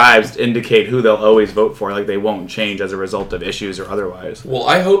people's tribes indicate who they'll always vote for, like they won't change as a result of issues or otherwise. Well,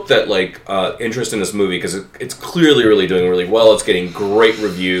 I hope that like interest in this movie, because it's clearly really doing really well, it's getting great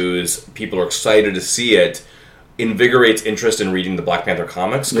reviews, people are excited to see it, invigorates interest in reading the Black Panther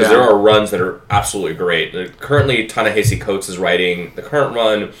comics, because there are runs that are absolutely great. Currently, Ta-Nehisi Coates is writing the current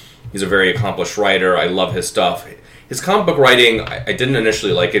run. He's a very accomplished writer. I love his stuff. His comic book writing, I didn't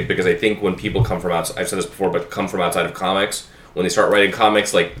initially like it, because I think when people come from outside, I've said this before, but come from outside of comics, when they start writing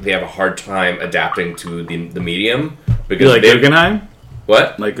comics, like they have a hard time adapting to the medium. Because you like Guggenheim?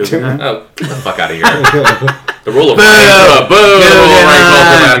 What? Like Guggenheim? Oh, get the fuck out of here. The rule of boo!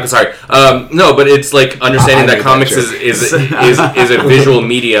 Sorry. No, but it's like understanding that comics is a visual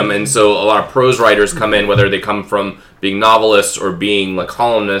medium, and so a lot of prose writers come in, whether they come from being novelists or being like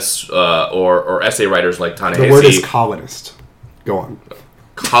columnists or essay writers like Ta-Nehisi. The word is columnist. Go on.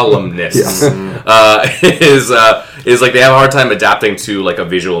 Columnists is like they have a hard time adapting to like a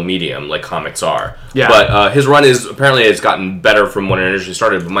visual medium like comics are. Yeah. But his run is apparently it's gotten better from when it initially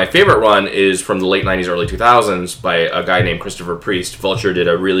started. But my favorite run is from the late 90s, early 2000s by a guy named Christopher Priest. Vulture did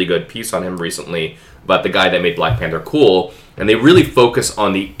a really good piece on him recently about the guy that made Black Panther cool, and they really focus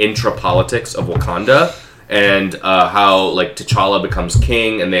on the intra-politics of Wakanda and how like T'Challa becomes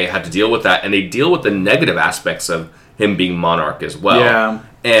king, and they had to deal with that, and they deal with the negative aspects of him being monarch as well. Yeah.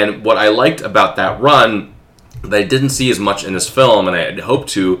 And what I liked about that run that I didn't see as much in this film, and I had hoped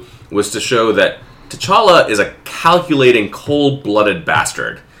to, was to show that T'Challa is a calculating, cold-blooded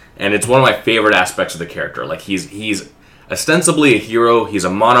bastard. And it's one of my favorite aspects of the character. Like, he's ostensibly a hero, he's a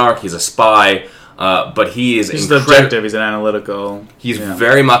monarch, he's a spy, but he is he's objective. He's an analytical. He's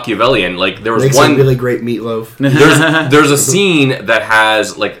very Machiavellian. Like there was makes one a really great meatloaf. There's a scene that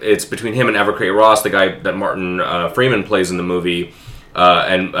has like it's between him and Everett Ross, the guy that Martin Freeman plays in the movie,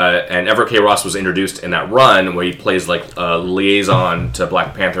 and Everett Ross was introduced in that run where he plays like a liaison to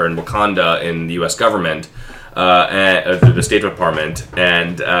Black Panther and Wakanda in the U.S. government, and the State Department,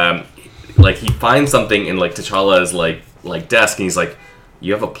 and like he finds something in like T'Challa's like desk, and he's like,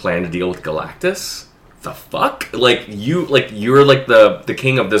 "You have a plan to deal with Galactus? The fuck? Like you're like the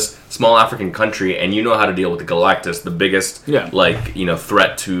king of this small African country, and you know how to deal with the Galactus, the biggest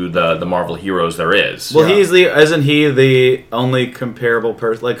threat to the Marvel heroes there is." Well, isn't he the only comparable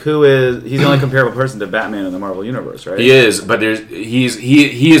person? Like he's the only comparable person to Batman in the Marvel universe, right? He is, but he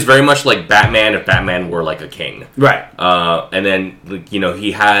is very much like Batman if Batman were like a king, right? And then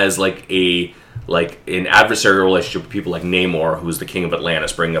he has like an adversarial relationship with people like Namor, who's the king of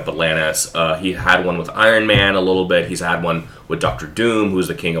Atlantis, bringing up Atlantis. He had one with Iron Man a little bit. He's had one with Doctor Doom, who's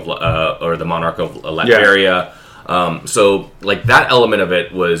the king of or the monarch of Latveria. So like that element of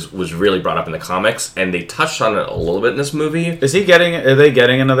it was really brought up in the comics, and they touched on it a little bit in this movie. Are they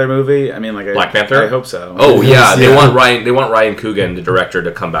getting another movie? I mean, like Black Panther. I hope so. Oh yeah, they want Ryan Coogan, the director,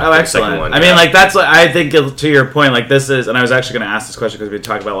 to come back for the second one. I mean, like that's I think to your point, like this is, and I was actually going to ask this question because we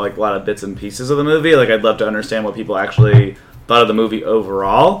talked about like a lot of bits and pieces of the movie. Like I'd love to understand what people actually thought of the movie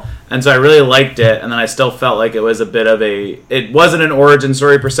overall, and so I really liked it, and then I still felt like it was a bit of it wasn't an origin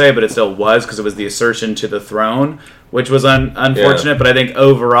story per se, but it still was, because it was the assertion to the throne, which was unfortunate. But I think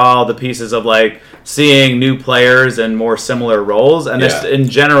overall the pieces of like seeing new players and more similar roles, and just in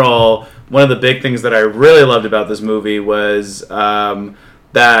general, one of the big things that I really loved about this movie was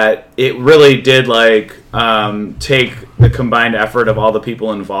that it really did like take the combined effort of all the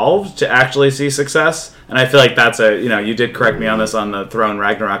people involved to actually see success. And I feel like that's you did correct me on this on the Throne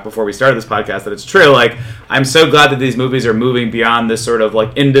Ragnarok before we started this podcast, that it's true. Like, I'm so glad that these movies are moving beyond this sort of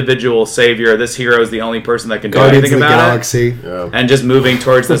like individual savior. This hero is the only person that can do anything about Galaxy. It. And just moving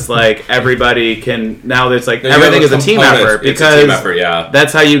towards this like everybody can, now there's like everything is a team effort, because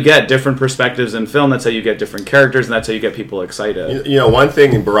that's how you get different perspectives in film. That's how you get different characters, and that's how you get people excited. One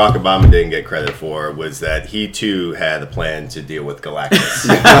thing Barack Obama didn't get credit for was that he too had a plan to deal with Galactus.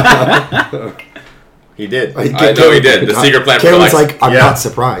 He did. I know he did. The secret plan for Galactus. Kalen's like, I'm not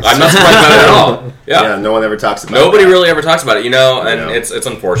surprised. I'm not surprised about it at all. Yeah, no one ever talks about it. Nobody really ever talks about it, and it's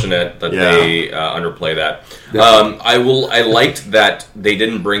unfortunate that they underplay that. I liked that they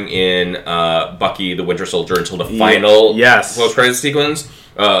didn't bring in Bucky the Winter Soldier until the final post-credits sequence,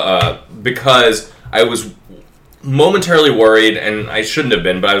 because I was momentarily worried, and I shouldn't have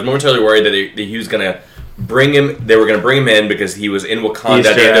been, but I was momentarily worried that he was going to bring him. They were going to bring him in because he was in Wakanda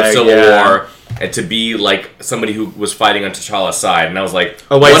at the end of Civil War, and to be like somebody who was fighting on T'Challa's side. And I was like,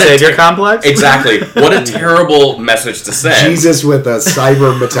 a white what savior complex? Exactly. What a terrible message to send. Jesus with a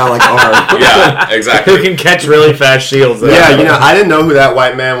cyber metallic arm. Yeah, exactly. Who can catch really fast shields. Yeah, I didn't know who that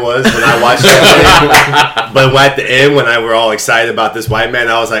white man was when I watched it. But at the end, when we're all excited about this white man,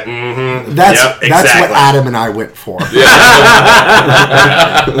 I was like, That's yep, that's what Adam and I went for.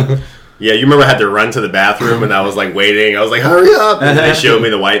 Yeah, you remember I had to run to the bathroom and I was like waiting. I was like, hurry up. And they showed me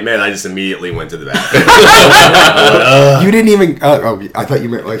the white man. I just immediately went to the bathroom. You didn't even... I thought you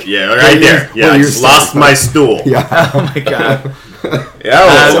meant like... Yeah, right there. Yeah, I just lost my stool. Yeah. Oh my god.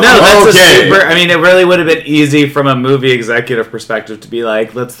 Yeah, that's okay. a super. I mean, it really would have been easy from a movie executive perspective to be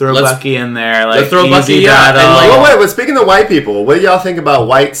like, let's throw Bucky in there. Like, let's throw Bucky, easy yeah. battle. Well, wait, but speaking of white people, what do y'all think about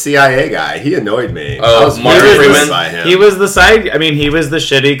white CIA guy? He annoyed me. Oh, I was Martin very Freeman? impressed by him. He was the side. I mean, he was the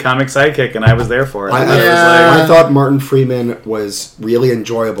shitty comic sidekick, and I was there for it. I thought Martin Freeman was really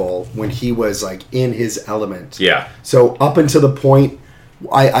enjoyable when he was like in his element. Yeah. So up until the point,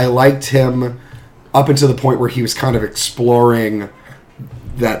 I liked him up until the point where he was kind of exploring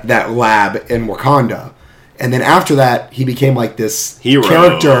that lab in Wakanda. And then after that, he became like this Hero,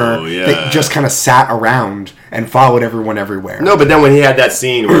 character that just kind of sat around and followed everyone everywhere. No, but then when he had that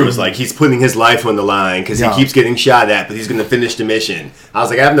scene where it was like he's putting his life on the line because he keeps getting shot at, but he's going to finish the mission. I was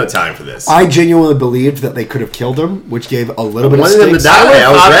like, I have no time for this. I genuinely believed that they could have killed him, which gave a little bit of wanted him to stakes. die.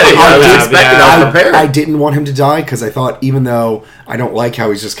 I was ready. I was expecting. I was prepared. I didn't want him to die because I thought, even though I don't like how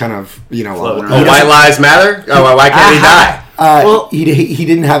he's just kind of, White lives matter? Oh, why can't he die? He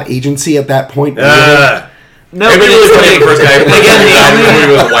didn't have agency at that point. No, Maybe but it was it's funny the first guy. Again, the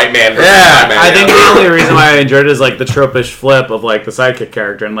only white man. I think the only reason why I enjoyed it is like the tropish flip of like the sidekick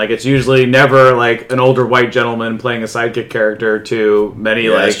character, and like it's usually never like an older white gentleman playing a sidekick character to many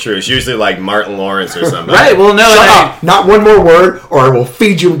like. That's true. It's usually like Martin Lawrence or something. Right. Well, no. Shut up. Not one more word, or I will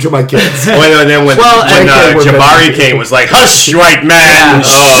feed you to my kids. And then when Jabari came, was like, "Hush, white man." No,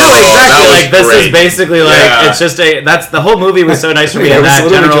 exactly. Like this is basically like it's just that's the whole movie was so nice for me in that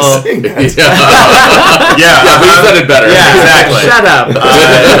general. Yeah, but you said it better. Yeah, exactly. Shut up.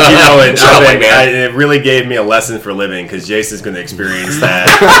 It really gave me a lesson for living because Jason's going to experience that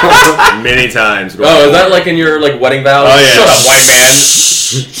many times. Oh, is that like in your like wedding vows? Oh yeah. Shut up, white man.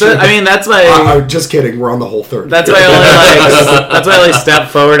 So, I mean, that's why. I'm just kidding. We're on the whole third. That's why I only step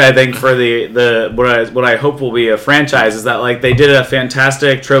forward. I think for the what I hope will be a franchise is that like they did a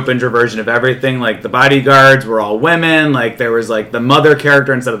fantastic trope introversion of everything. Like the bodyguards were all women. Like there was like the mother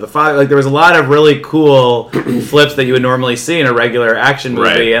character instead of the father. Like there was a lot of really cool flips that you would normally see in a regular action movie.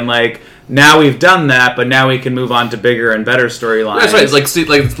 Right. And like now we've done that, but now we can move on to bigger and better storylines. That's right.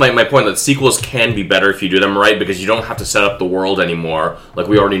 It's like my point that sequels can be better if you do them right because you don't have to set up the world anymore. Like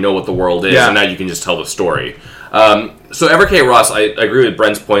we already know what the world is, and now you can just tell the story. So Everett K. Ross, I agree with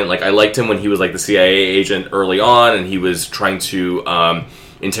Brent's point. Like I liked him when he was like the CIA agent early on, and he was trying to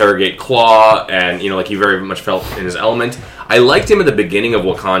interrogate Claw, and like he very much felt in his element. I liked him at the beginning of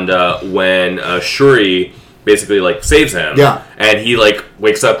Wakanda when Shuri basically like saves him. Yeah. And he like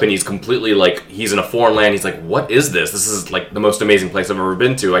wakes up and he's completely like he's in a foreign land. He's like, what is this? This is like the most amazing place I've ever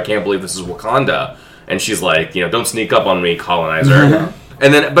been to. I can't believe this is Wakanda. And she's like, don't sneak up on me, colonizer. Mm-hmm.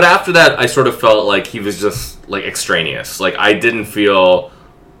 And then but after that I sort of felt like he was just like extraneous. Like I didn't feel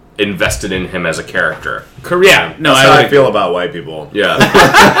invested in him as a character. Yeah. No, that's how I feel about white people. Yeah.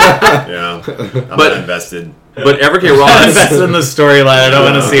 I'm not invested. But Everett K. Ross... That's in the storyline. I don't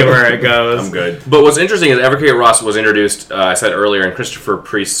want to see where it goes. I'm good. But what's interesting is Everett K. Ross was introduced, I said earlier, in Christopher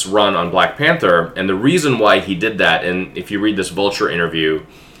Priest's run on Black Panther, and the reason why he did that, and if you read this Vulture interview,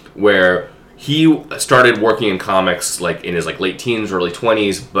 where he started working in comics like in his like late teens, early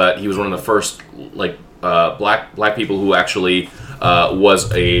 20s, but he was one of the first like black people who actually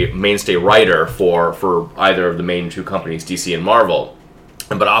was a mainstay writer for either of the main two companies, DC and Marvel.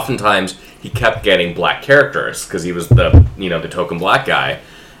 But oftentimes he kept getting black characters because he was the token black guy.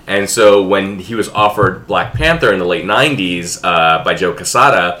 And so when he was offered Black Panther in the late 90s by Joe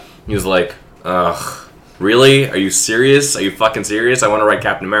Quesada, he was like, ugh, really? Are you serious? Are you fucking serious? I want to write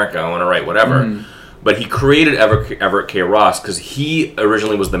Captain America. I want to write whatever. But he created Everett K. Ross because he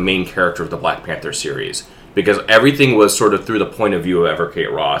originally was the main character of the Black Panther series. Because everything was sort of through the point of view of Everett K.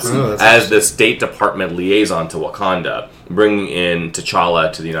 Ross as the State Department liaison to Wakanda, bringing in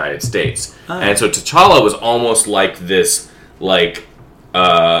T'Challa to the United States. And so T'Challa was almost like this, like,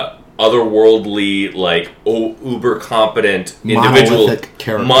 otherworldly, like, uber competent individual,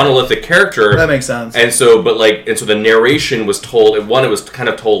 monolithic character. That makes sense. And so, the narration was told. It was kind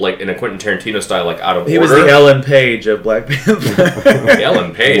of told like in a Quentin Tarantino style, like out of order. He was the Ellen Page of Black Panther.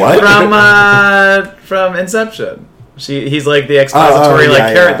 Ellen Page, what? From Inception. He's like the expository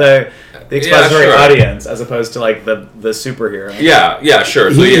character. the expository sure. audience as opposed to like the superhero. Yeah,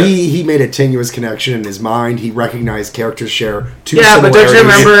 sure. So, He made a tenuous connection in his mind. He recognized characters share two Yeah, but similarities.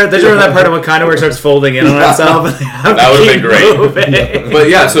 don't you remember that part of Wakanda where it starts folding in on itself? That would have been great. But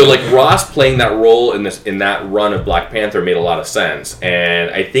yeah, so like Ross playing that role in that run of Black Panther made a lot of sense,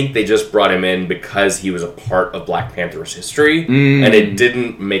 and I think they just brought him in because he was a part of Black Panther's history, and it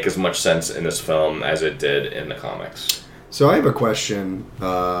didn't make as much sense in this film as it did in the comics. So I have a question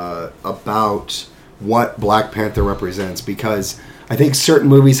about what Black Panther represents, because I think certain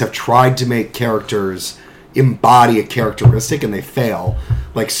movies have tried to make characters embody a characteristic and they fail.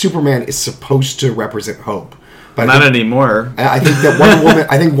 Like Superman is supposed to represent hope. But Not anymore. I think that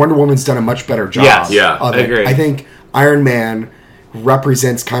Wonder Woman's done a much better job. Yes, yeah, of I it. agree. I think Iron Man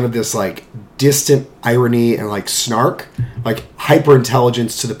represents kind of this like distant irony and like snark, like hyper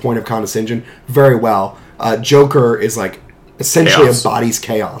intelligence to the point of condescension very well. Joker is like essentially Chaos. embodies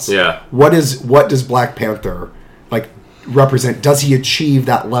chaos. Yeah. What does Black Panther like represent? Does he achieve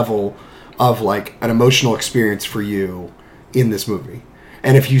that level of like an emotional experience for you in this movie?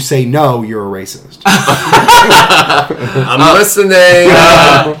 And if you say no, you're a racist. I'm listening. Go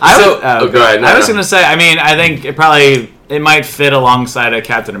ahead. I was going to say, I mean, I think it might fit alongside a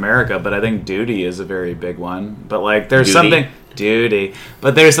Captain America, but I think duty is a very big one. But like, there's Duty? something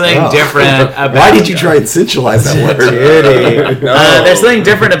but there's something different about. Why did you try and sensualize that word? Duty. There's something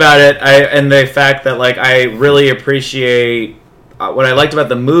different about it, and the fact that like I really appreciate what I liked about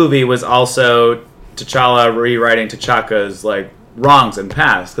the movie was also T'Challa rewriting T'Chaka's like wrongs and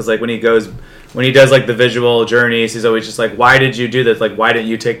past, because like when he does like the visual journeys, he's always just like, why did you do this? Like, why didn't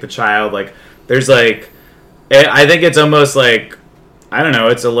you take the child? Like, there's like, I think it's almost like, I don't know,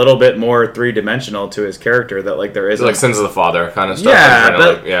 it's a little bit more three-dimensional to his character that like there is Like Sins of the Father kind of stuff. yeah, Kinda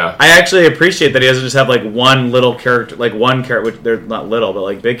but like, yeah. I actually appreciate that he doesn't just have like one little character, like one character, which they're not little, but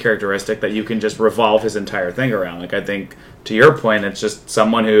like big characteristic that you can just revolve his entire thing around. Like I think to your point, it's just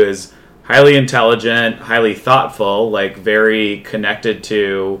someone who is highly intelligent, highly thoughtful, like very connected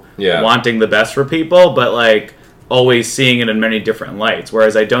to wanting the best for people, but like always seeing it in many different lights.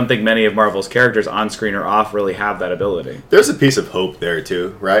 Whereas I don't think many of Marvel's characters on screen or off really have that ability. There's a piece of hope there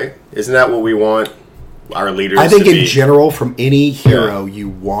too, right? Isn't that what we want our leaders I think to in be? general, from any hero, you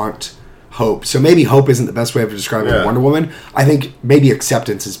want hope. So maybe hope isn't the best way of describing Wonder Woman. I think maybe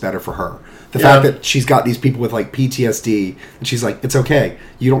acceptance is better for her. The fact that she's got these people with like PTSD, and she's like, it's okay.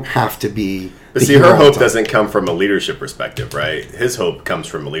 You don't have to be. But see, her hope doesn't come from a leadership perspective, right? His hope comes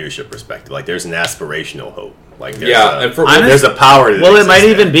from a leadership perspective. Like, there's an aspirational hope. Like, there's a power to Well, it might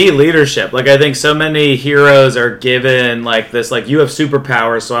even be leadership. Like, I think so many heroes are given, like, this, like, you have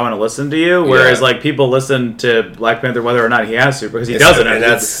superpowers, so I want to listen to you. Whereas, like, people listen to Black Panther whether or not he has super, because he doesn't. And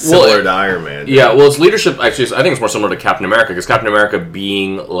that's similar to Iron Man. Yeah, well, it's leadership, actually, I think it's more similar to Captain America, because Captain America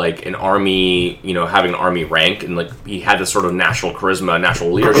being, like, an army, you know, having an army rank, and, like, he had this sort of natural charisma,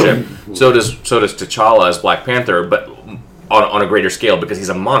 natural leadership. So does T'Challa as Black Panther, but on a greater scale, because he's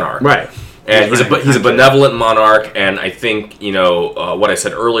a monarch. Right. And he's a benevolent monarch, and I think, you know, what I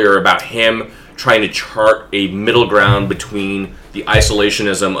said earlier about him trying to chart a middle ground between the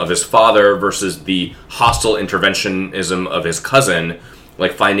isolationism of his father versus the hostile interventionism of his cousin,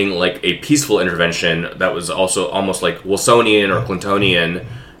 like finding like a peaceful intervention that was also almost like Wilsonian or Clintonian,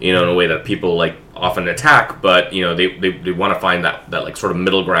 you know, in a way that people like often attack, but, you know, they want to find that like sort of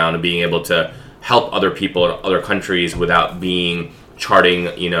middle ground of being able to help other people in other countries without being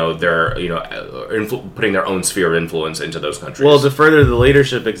charting, you know, their, you know, putting their own sphere of influence into those countries. Well, to further the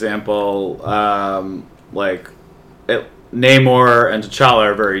leadership example, Namor and T'Challa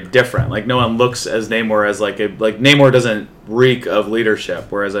are very different. Like, no one looks as Namor as like Namor doesn't reek of leadership,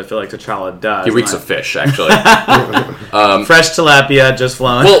 whereas I feel like T'Challa does. He reeks of fish, actually. Fresh tilapia just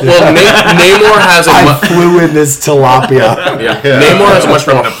flown. Well, Namor has I flew in this tilapia. Namor has much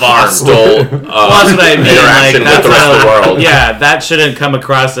more of a hostile Well, that's what I mean. interaction with the rest of the world. Yeah, that shouldn't come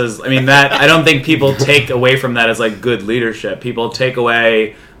across as. I mean, that I don't think people take away from that as like good leadership. People take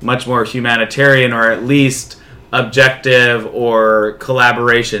away much more humanitarian, or at least objective or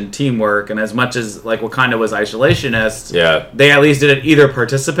collaboration, teamwork. And as much as like Wakanda was isolationist, they at least didn't either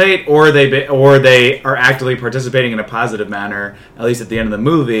participate or they are actively participating in a positive manner, at least at the end of the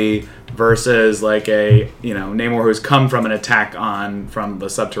movie, versus like a, you know, Namor who's come from an attack from the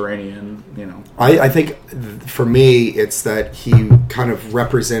subterranean, you know. I think for me, it's that he kind of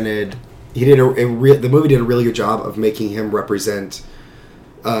represented. He did the movie did a really good job of making him represent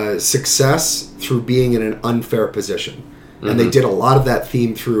success through being in an unfair position. and they did a lot of that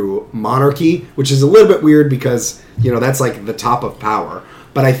theme through Monarchy, which is a little bit weird because that's like the top of power.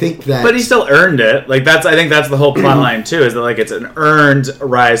 But I think that... But he still earned it. Like, I think that's the whole plot line, too, is that, like, it's an earned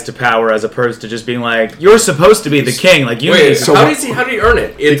rise to power as opposed to just being like, you're supposed to be the king. Like, you Wait, how did he earn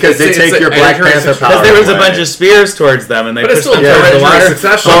it? Because they take your Black Panther power because there was a away. bunch of spears towards them, and they pushed them towards the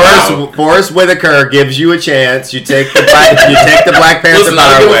water. Forrest Whitaker gives you a chance. You take the Black Panther Listen, power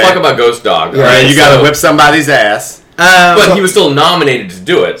I don't give away. a fuck about Ghost Dog. Yeah, you gotta whip somebody's ass. But he was still nominated to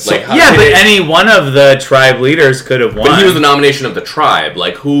do it. Like, but any one of the tribe leaders could have won. But he was the nomination of the tribe.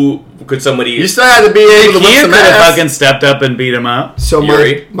 Like, who could somebody... You still had to be able to whip He some could have ass. fucking stepped up and beat him up. So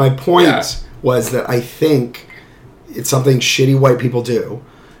Yuri? my point was that I think it's something shitty white people do,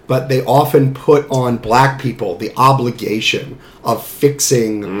 but they often put on black people the obligation of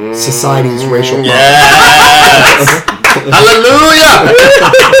fixing society's racial problems. Yes!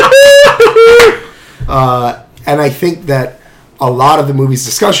 Hallelujah! And I think that a lot of the movie's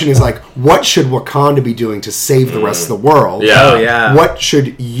discussion is like, what should Wakanda be doing to save the rest of the world? Yeah. Oh, yeah. What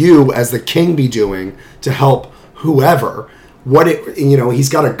should you, as the king, be doing to help whoever? He's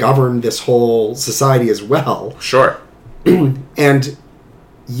got to govern this whole society as well. Sure. And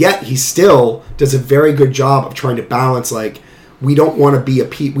yet he still does a very good job of trying to balance, like, we don't want to be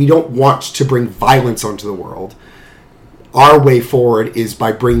we don't want to bring violence onto the world. Our way forward is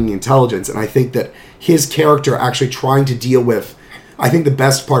by bringing intelligence. And I think that his character actually trying to deal with, I think the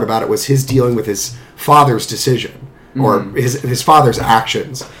best part about it was his dealing with his father's decision or his father's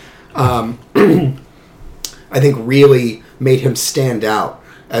actions. I think really made him stand out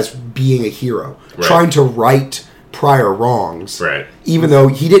as being a hero, trying to right prior wrongs. Right. Even though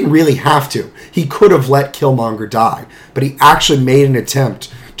he didn't really have to. He could have let Killmonger die, but he actually made an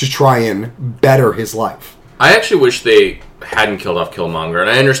attempt to try and better his life. I actually wish they hadn't killed off Killmonger, and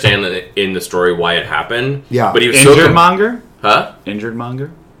I understand that in the story why it happened. Yeah. But he was Injured so... Monger? Huh? Injured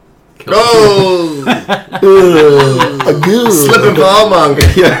Monger? Oh! Slip and fall monger.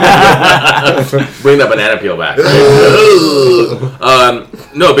 Bring that banana peel back.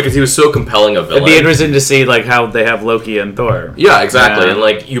 No, because he was so compelling a villain. It'd be interesting to see like how they have Loki and Thor. Yeah, exactly. Yeah. And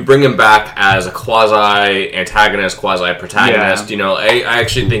like you bring him back as a quasi-antagonist, quasi-protagonist. Yeah. I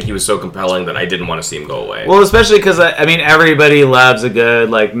actually think he was so compelling that I didn't want to see him go away. Well, especially because I mean everybody loves a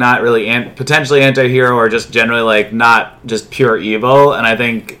good like not really potentially anti-hero or just generally like not just pure evil, and I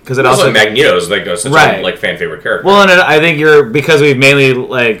think because it also Magneto's like such a like fan favorite character. Well, and I think because we've mainly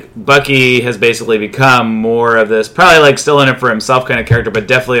like Bucky has basically become more of this probably like still in it for himself kind of character, but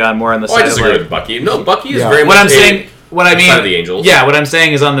definitely on more on the side I disagree of like, with Bucky. No, Bucky is Yeah. very much what I mean, side of the Angels. Yeah, what I'm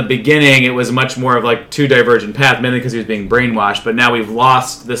saying is on the beginning it was much more of like two divergent paths, mainly because he was being brainwashed. But now we've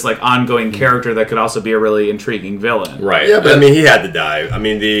lost this like ongoing character that could also be a really intriguing villain. Right. Yeah, but I mean, he had to die. I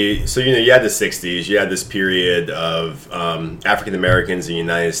mean, you had the '60s. You had this period of African Americans in the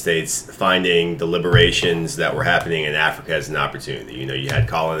United States finding the liberations that were happening in Africa as an opportunity. You had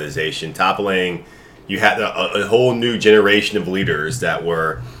colonization toppling. You had a whole new generation of leaders that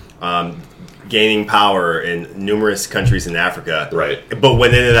were gaining power in numerous countries in Africa. Right. But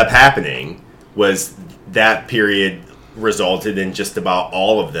what ended up happening was that period resulted in just about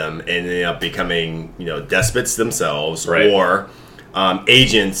all of them ending up becoming, despots themselves, Right. or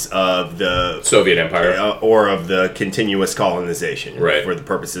agents of the Soviet Empire. or of the continuous colonization, Right. for the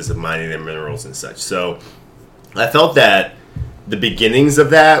purposes of mining their minerals and such. So I felt that the beginnings of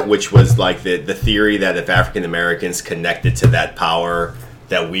that, which was like the theory that if African Americans connected to that power,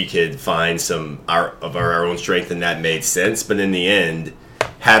 that we could find some of our own strength, and that made sense. But in the end,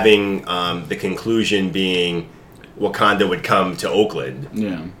 having the conclusion being Wakanda would come to Oakland,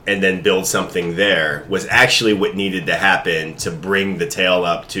 and then build something there, was actually what needed to happen to bring the tale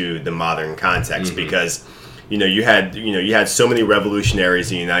up to the modern context. Because you had so many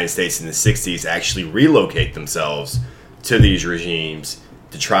revolutionaries in the United States in the '60s actually relocate themselves to these regimes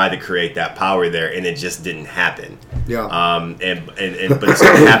to try to create that power there, and it just didn't happen. Yeah. But it's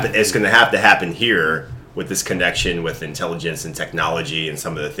going to happen. It's going to have to happen here with this connection with intelligence and technology and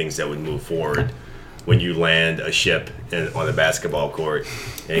some of the things that would move forward when you land a ship on a basketball court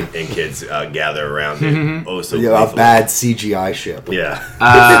and kids gather around it. Oh, so A gleefully. bad CGI ship. Yeah.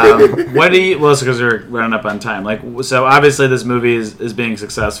 What do you? Well, because we're running up on time. Like, so obviously this movie is being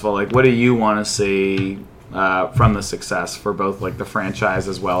successful. Like, what do you want to see from the success for both like the franchise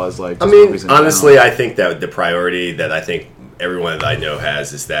as well as like? I just mean, movies in honestly, general? I think that the priority that I think everyone that I know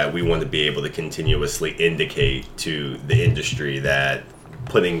has is that we want to be able to continuously indicate to the industry that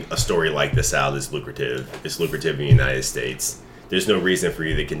putting a story like this out is lucrative. It's lucrative in the United States. There's no reason for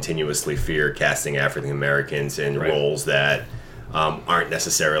you to continuously fear casting African Americans in roles that aren't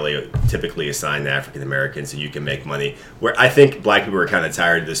necessarily typically assigned to African Americans, so you can make money. Where I think black people are kind of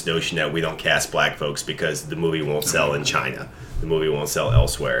tired of this notion that we don't cast black folks because the movie won't sell in China. The movie won't sell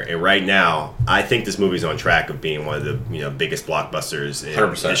elsewhere. And right now, I think this movie's on track of being one of the biggest blockbusters in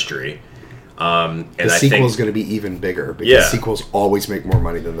 100%. history. And the sequel's going to be even bigger because sequels always make more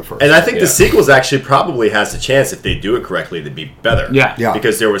money than the first. And I think the sequels actually probably has a chance, if they do it correctly, to be better. Yeah.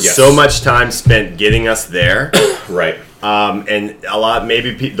 Because there was so much time spent getting us there. Right. And a lot,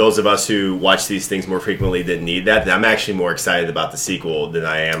 maybe those of us who watch these things more frequently didn't need that. I'm actually more excited about the sequel than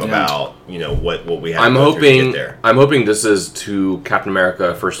I am about what we have. I'm hoping this is to Captain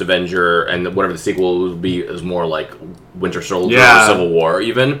America: First Avenger, and whatever the sequel will be is more like Winter Soldier or Civil War,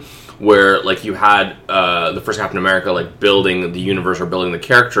 even where like you had the first Captain America like building the universe or building the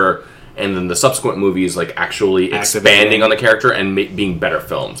character. And then the subsequent movies, like actually expanding on the character and being better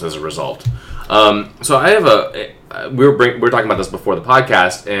films as a result. So I have we were talking about this before the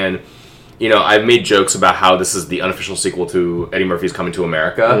podcast, and I've made jokes about how this is the unofficial sequel to Eddie Murphy's Coming to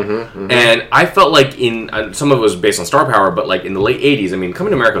America, and I felt like some of it was based on star power, but like in the late '80s, I mean,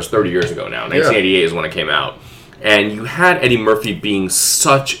 Coming to America was 30 years ago now. 1988 is when it came out. And you had Eddie Murphy being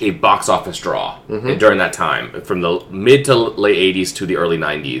such a box office draw during that time, from the mid to late 80s to the early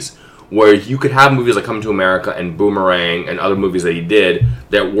 90s, where you could have movies like Coming to America and Boomerang and other movies that he did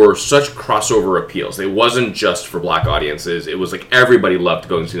that were such crossover appeals. It wasn't just for black audiences. It was like everybody loved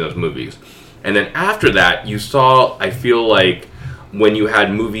going to see those movies. And then after that, you saw, I feel like, when you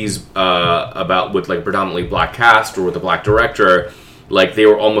had movies with like predominantly black cast or with a black director, like they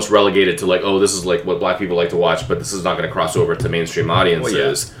were almost relegated to like, oh, this is like what black people like to watch, but this is not going to cross over to mainstream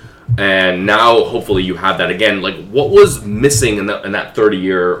audiences. And now, hopefully, you have that again. Like, what was missing in that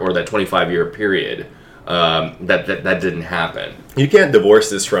 30-year or that 25-year period that didn't happen? You can't divorce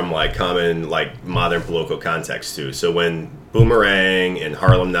this from like common like modern political context too. So when Boomerang and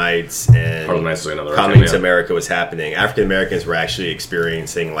Harlem Nights and Coming to America was happening, African Americans were actually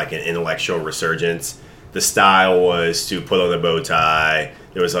experiencing like an intellectual resurgence. The style was to put on a bow tie.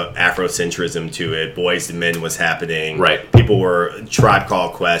 There was an Afrocentrism to it. Boys to Men was happening. Right. People were Tribe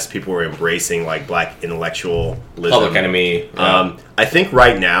Called Quest. People were embracing like black intellectualism. Public Enemy. I think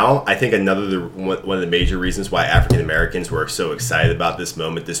right now, one of the major reasons why African Americans were so excited about this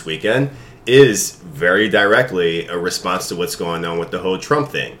moment this weekend is very directly a response to what's going on with the whole Trump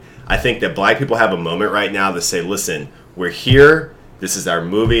thing. I think that black people have a moment right now to say, listen, we're here. This is our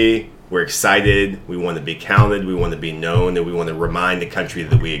movie. We're excited. We want to be counted. We want to be known, and we want to remind the country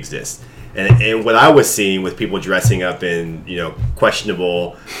that we exist. And what I was seeing with people dressing up in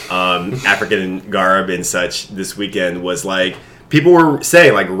questionable African garb and such this weekend was like people were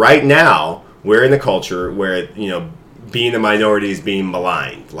saying like right now we're in a culture where being a minority is being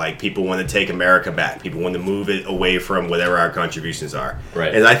maligned. Like people want to take America back. People want to move it away from whatever our contributions are.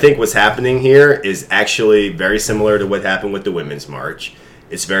 Right. And I think what's happening here is actually very similar to what happened with the Women's March.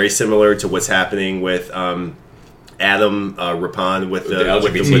 It's very similar to what's happening with Adam Rippon with the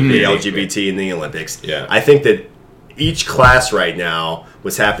LGBT in the Olympics. Yeah. I think that each class right now,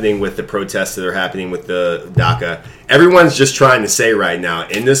 what's happening with the protests that are happening with the DACA, everyone's just trying to say right now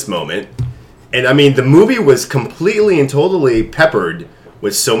in this moment, and I mean the movie was completely and totally peppered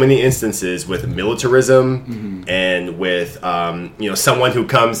with so many instances with militarism and with someone who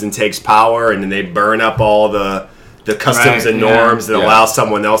comes and takes power and then they burn up all the customs and norms that allow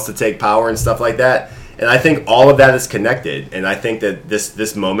someone else to take power and stuff like that. And I think all of that is connected. And I think that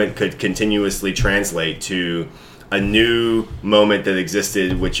this moment could continuously translate to a new moment that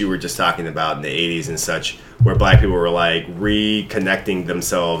existed, which you were just talking about in the 80s and such, where black people were like reconnecting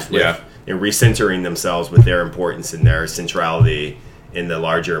themselves with and recentering themselves with their importance and their centrality in the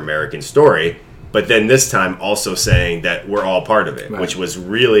larger American story. But then this time also saying that we're all part of it, which was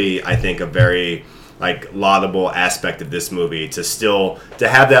really, I think, a very laudable aspect of this movie to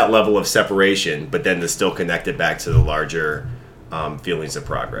have that level of separation, but then to still connect it back to the larger feelings of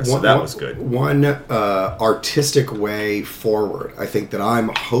progress. So that was good. One artistic way forward, I think, that I'm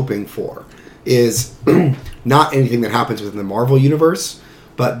hoping for is not anything that happens within the Marvel universe,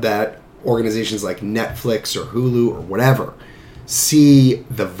 but that organizations like Netflix or Hulu or whatever see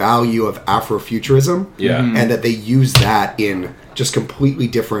the value of Afrofuturism and that they use that in just completely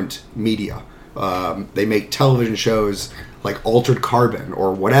different media. They make television shows like Altered Carbon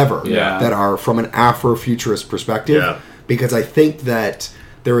or whatever that are from an Afrofuturist perspective, because I think that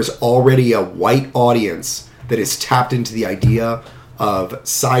there is already a white audience that is tapped into the idea of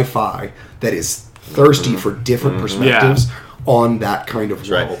sci-fi that is thirsty for different perspectives on that kind of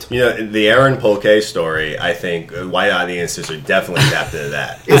world. Right. You know, the Aaron Polke story, I think white audiences are definitely tapped into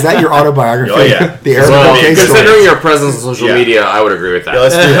that. Is that your autobiography? Oh, yeah. The Aaron Well, Polke considering story. your presence on social media, I would agree with that. Yeah,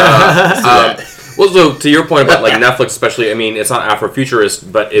 let's do that. Well, so to your point about like Netflix, especially, I mean, it's not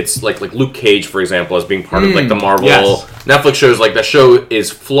Afrofuturist, but it's like Luke Cage, for example, as being part of like the Marvel yes. Netflix shows. Like the show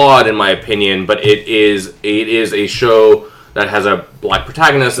is flawed in my opinion, but it is a show that has a black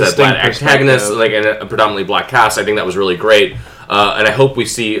protagonist, that has black antagonist, like and a predominantly black cast. I think that was really great. And I hope we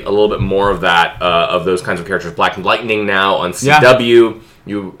see a little bit more of that, of those kinds of characters. Black Lightning now on CW.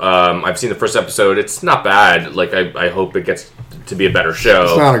 I've seen the first episode. It's not bad. Like I hope it gets to be a better show.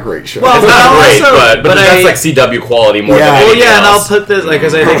 It's not a great show. Well, It's not great, also- but that's like CW quality more than Yeah. anything Well, yeah, and I'll else. put this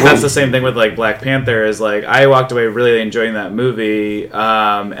because I think that's the same thing with like Black Panther. Is like I walked away really enjoying that movie,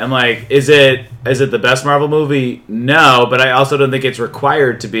 and like, is it the best Marvel movie? No, but I also don't think it's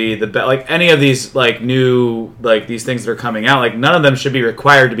required to be the best. Like any of these like new like these things that are coming out, like none of them should be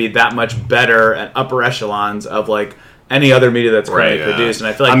required to be that much better at upper echelons of like any other media that's currently Yeah. produced. And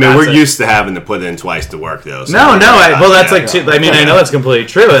I feel like I mean, that's we're used to having to put in twice to work, though. So No, well, that's yeah. like. I mean, I know that's completely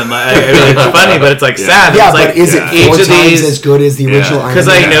true, and like, I mean, it's funny, but it's like sad. yeah, it's but like is it each 4 of times these as good as the original Iron because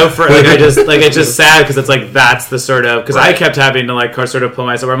Man? I know for like I just like it's just sad because it's like that's the sort of because I kept having to like sort of pull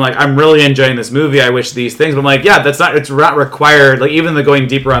myself where I'm like I'm really enjoying this movie, I wish these things, but I'm like, yeah, it's not required. Like even the going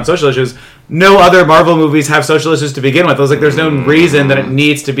deeper on social issues, no other Marvel movies have social issues to begin with. I was like, there's no reason that it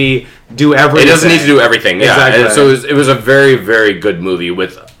needs to do everything. It doesn't need to do everything. Yeah, Exactly. and so it was a very, very good movie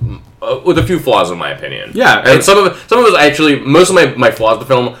with a few flaws in my opinion. Yeah. and some of it actually, most of my flaws of the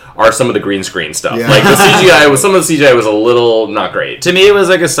film are some of the green screen stuff. Yeah. Like the CGI some of the CGI was a little not great. To me, it was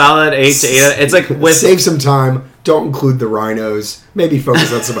like a solid 8 to 8. It's like with Save some time. Don't include the rhinos. Maybe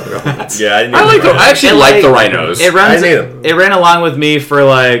focus on some other elements. Yeah, I actually like the rhinos. It runs. I need 'em. It ran along with me for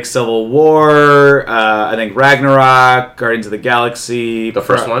like Civil War. I think Ragnarok, Guardians of the Galaxy. The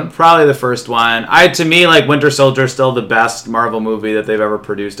first one? Probably the first one. To me, like Winter Soldier is still the best Marvel movie that they've ever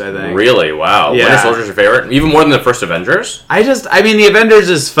produced. I think. Really? Wow. Yeah. Winter Soldier's your favorite? Even more than the first Avengers? I mean, the Avengers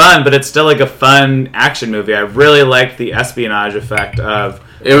is fun, but it's still like a fun action movie. I really liked the espionage effect of.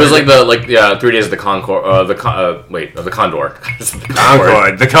 It was like 3 Days of the Concord. The Condor.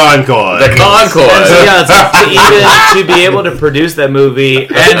 Concord. The The Concord. Concord. And so, yeah, it's like to be able to produce that movie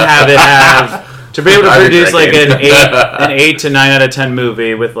and have it have to be able to I'd be produce like drinking. an 8 to 9 out of 10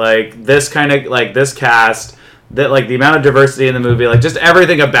 movie with like this kind of like this cast, that like the amount of diversity in the movie, like just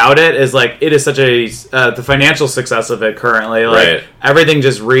everything about it is like it is such a the financial success of it currently, like Right. everything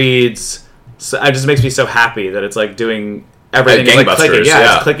just reads. So it just makes me so happy that it's like doing. Everything is like gangbusters, clicking,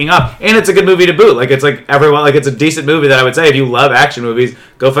 yeah. it's clicking up, and it's a good movie to boot. Like it's like everyone, like it's a decent movie that I would say if you love action movies,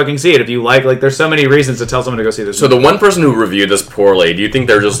 go fucking see it. If you like there's so many reasons to tell someone to go see this. So movie. the one person who reviewed this poorly, do you think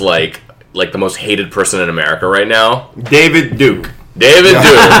they're just like the most hated person in America right now? David Duke. David Duke.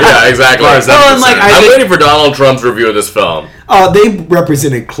 Yeah, exactly. Well, and, like, I I'm think- waiting for Donald Trump's review of this film. They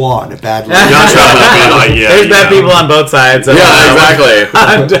represented Claw in a bad light. Josh Trump has been like, yeah, There's you bad know. people on both sides. So Yeah, exactly.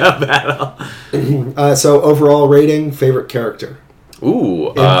 I'm down battle. So overall rating, favorite character,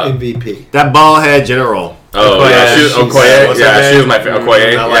 Ooh. MVP. That bald head general. Oh, Okoye. yeah. She's- Okoye. what's Yeah, her she name? was my favorite.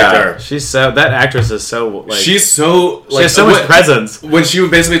 Okoye. I liked her. She's so that actress is so like She's so she has so much presence. When she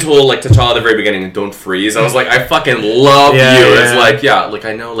basically told like T'Challa at the very beginning, "Don't freeze," I was like, "I fucking love Yeah, you." yeah. It's like, yeah, like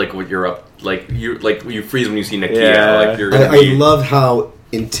I know, like what you're up, like you freeze when you see Nakia, Yeah. like you're gonna I be. love how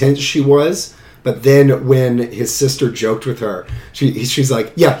intense she was, but then when his sister joked with her, she's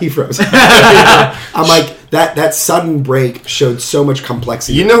like, "Yeah, he froze." I'm like, that sudden break showed so much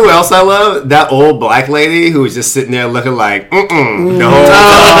complexity. You know who else I love? That old black lady who was just sitting there looking like, the whole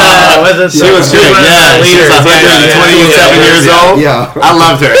She She was great. Yeah, she was 127 years old. Yeah. I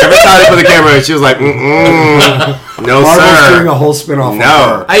loved her. Every time they put the camera in, she was like, no, Marvel's doing a sir. whole spin-off No. of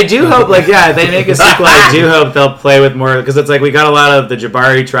her. I do hope, like, yeah, they make a sequel. I do hope they'll play with more because it's like we got a lot of the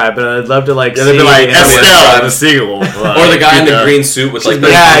Jabari tribe, but I'd love to like Yeah, see they'd be like, you know, Estelle in the sequel. Or the guy in the green suit with like the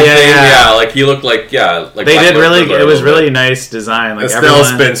Yeah, thing. yeah. Like he looked like like They Black did really. Riddler It a was little really bit. nice design. Like Estelle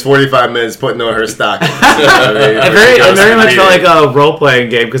everyone, spends 45 minutes putting on her stocking. It very much felt like a role playing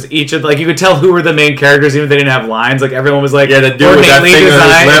game because each of like you could tell who were the main characters even if they didn't have lines. Like everyone was like Yeah, the dude with that ornately thing on his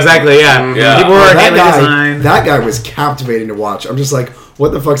designed. lip. Exactly, yeah. Yeah. People were Oh, ornately designed. that guy was captivating to watch. I'm just like,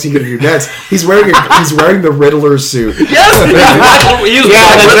 what the fuck's he gonna do next? He's wearing the Riddler suit. Yes, he was Yeah, Black that's right.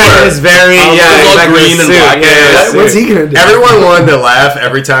 Riddler. It was very It was all exactly, green and suit. black. Yeah, What's he gonna do? Everyone wanted to laugh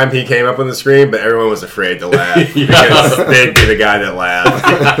every time he came up on the screen, but everyone was afraid to laugh because they'd be the guy that laughed.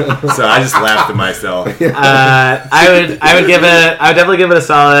 So I just laughed to myself. I would definitely give it a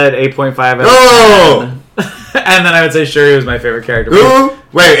solid 8.5 out of 10. Oh! And then I would say Shuri was my favorite character. Who?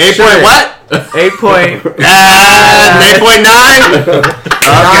 Wait, 8 Sure. point what? 8 point. 8.9?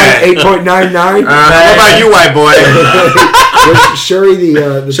 Okay. 8.99. What about you, white boy? Was Shuri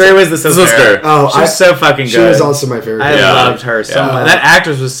the Shuri was the sister. Oh, She was so fucking good. She was also my favorite. I Yeah. loved her so Yeah. much. That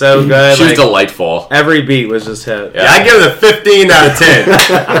actress was so good. She was like, delightful. every beat was just hit. Yeah. Yeah, I give it a 15 out of 10.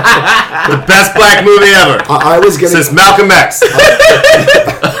 The best black movie ever. I was gonna. Since Malcolm X.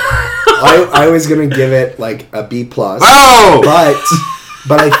 I was gonna give it like a B plus. Oh!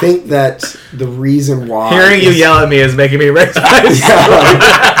 But I think that the reason why Hearing you yell at me is making me raise my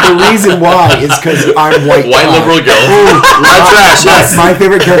the reason why is because I'm white. White trash. liberal guilt. White trash, yes. My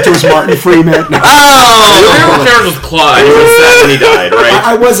favorite character was Martin Freeman. Your Oh! favorite character was Claude. He was sad when he died, right?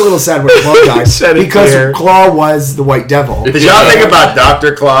 I was a little sad when Claw died Shed a because tear. Claw was the White Devil. Did y'all think about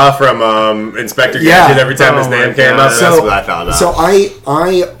Dr. Claw from Inspector Yeah. Gadget every time his Oh name my came God. up? That's what I thought about. So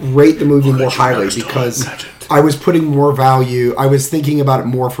I rate the movie more highly because I was putting more value. I was thinking about it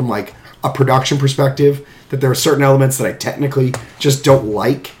more from like a production perspective. That there are certain elements that I technically just don't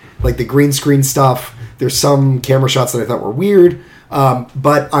like the green screen stuff. There's some camera shots that I thought were weird,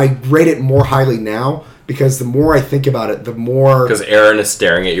 but I rate it more highly now because the more I think about it, the more Because Aaron is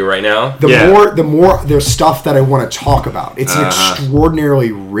staring at you right now. the more there's stuff that I want to talk about. It's an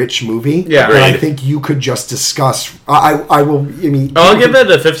extraordinarily rich movie. Yeah. that I Agreed. think you could just discuss. I will. I mean, I'll give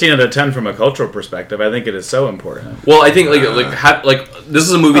it a 15 out of 10 from a cultural perspective. I think it is so important. Well, I think this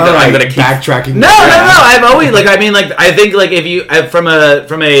is a movie that all I'm right, gonna keep. backtracking. No. I've always I think if you from a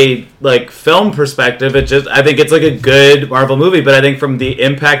film perspective, I think it's like a good Marvel movie. But I think from the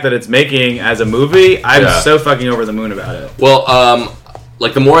impact that it's making as a movie, I'm so fucking over the moon about it. Well,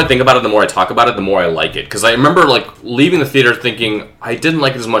 the more I think about it, the more I talk about it, the more I like it. Because I remember leaving the theater thinking I didn't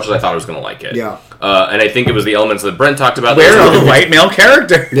like it as much as I thought I was gonna like it. Yeah. And I think it was the elements that Brent talked about. Where that are was the white male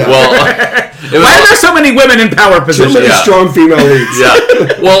character? Yeah. Well, it was Why are there so many women in power Too positions? many Yeah. strong female leads.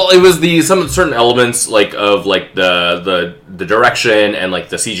 yeah. Well, it was some certain elements of the direction and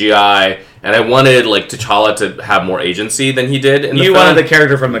the CGI, and I wanted T'Challa to have more agency than he did in the You film. wanted the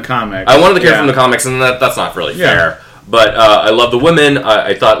character from the comic. I wanted the character from the comics, and that's not really fair. But I love the women.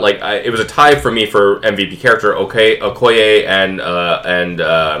 I thought it was a tie for me for MVP character. Okoye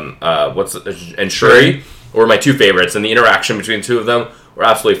and Shuri were my two favorites, and the interaction between the two of them were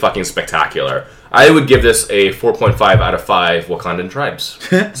absolutely fucking spectacular. I would give this a 4.5 out of 5 Wakandan tribes.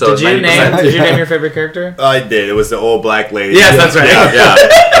 So Did you 90%. name your favorite character? I did. It was the old black lady. Yes, that's right.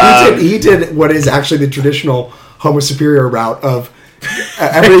 Yeah. He did what is actually the traditional Homo Superior route of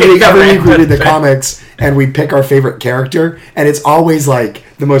every week we read the comics and we pick our favorite character, and it's always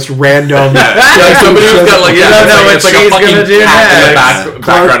the most random. Somebody who's got You don't know what it's a she's fucking gonna do cat in the next.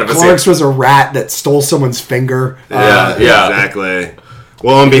 background of a scene. Clark's was a rat that stole someone's finger. Yeah. Exactly.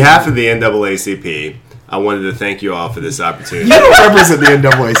 Well, on behalf of the NAACP, I wanted to thank you all for this opportunity. You don't represent the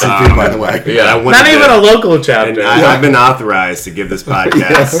NAACP, by the way. Yeah. I wanted Not even to- a local And chapter. I've been authorized to give this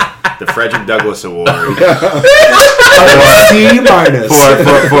podcast the Frederick Douglass Award C minus.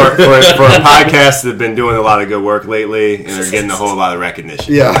 for a podcast that's been doing a lot of good work lately and are getting a whole lot of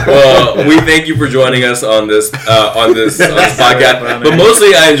recognition. Yeah. Well, we thank you for joining us on this podcast. But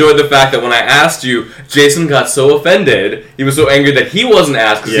mostly, I enjoyed the fact that when I asked you, Jason got so offended. He was so angry that he wasn't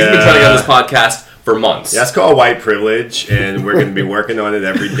asked because he's been trying to get on this podcast for months. That's called white privilege, and we're going to be working on it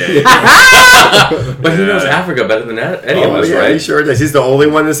every day. But he knows Africa better than any of us, yeah, right? he sure does. He's the only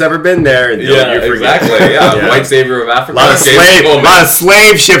one that's ever been there. And Yeah, you forget. exactly. Yeah. White savior of Africa. A lot of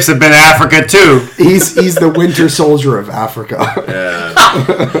slave ships have been to Africa too. He's the Winter Soldier of Africa.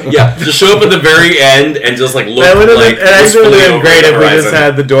 Yeah, just show up at the very end and just look That would have like been, it actually would wistfully have been over great the if we just horizon.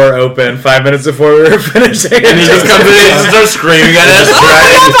 had the door open 5 minutes before we were finishing. And he just comes in and just starts screaming at us. What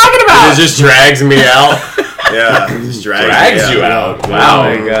are you talking about? It just drags me out. Yeah, just Drags you out. Wow. Oh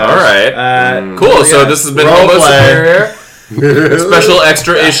my gosh. All right. Cool. Cool. So this has been Role Homo play. Superior. Special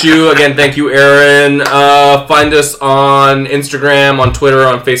extra issue. Again, thank you, Aaron. Find us on Instagram, on Twitter,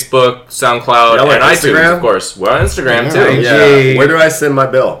 on Facebook, SoundCloud, Y'all on and iTunes, Instagram? of course. We're on Instagram, Yeah. too. Yeah. Where do I send my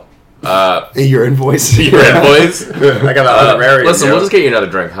bill? Your invoice. Your boys. I got an honorarium. Listen, we'll just get you another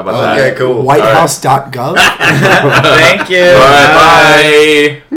drink. How about that? Okay, cool. Whitehouse.gov. Thank you. All right, bye.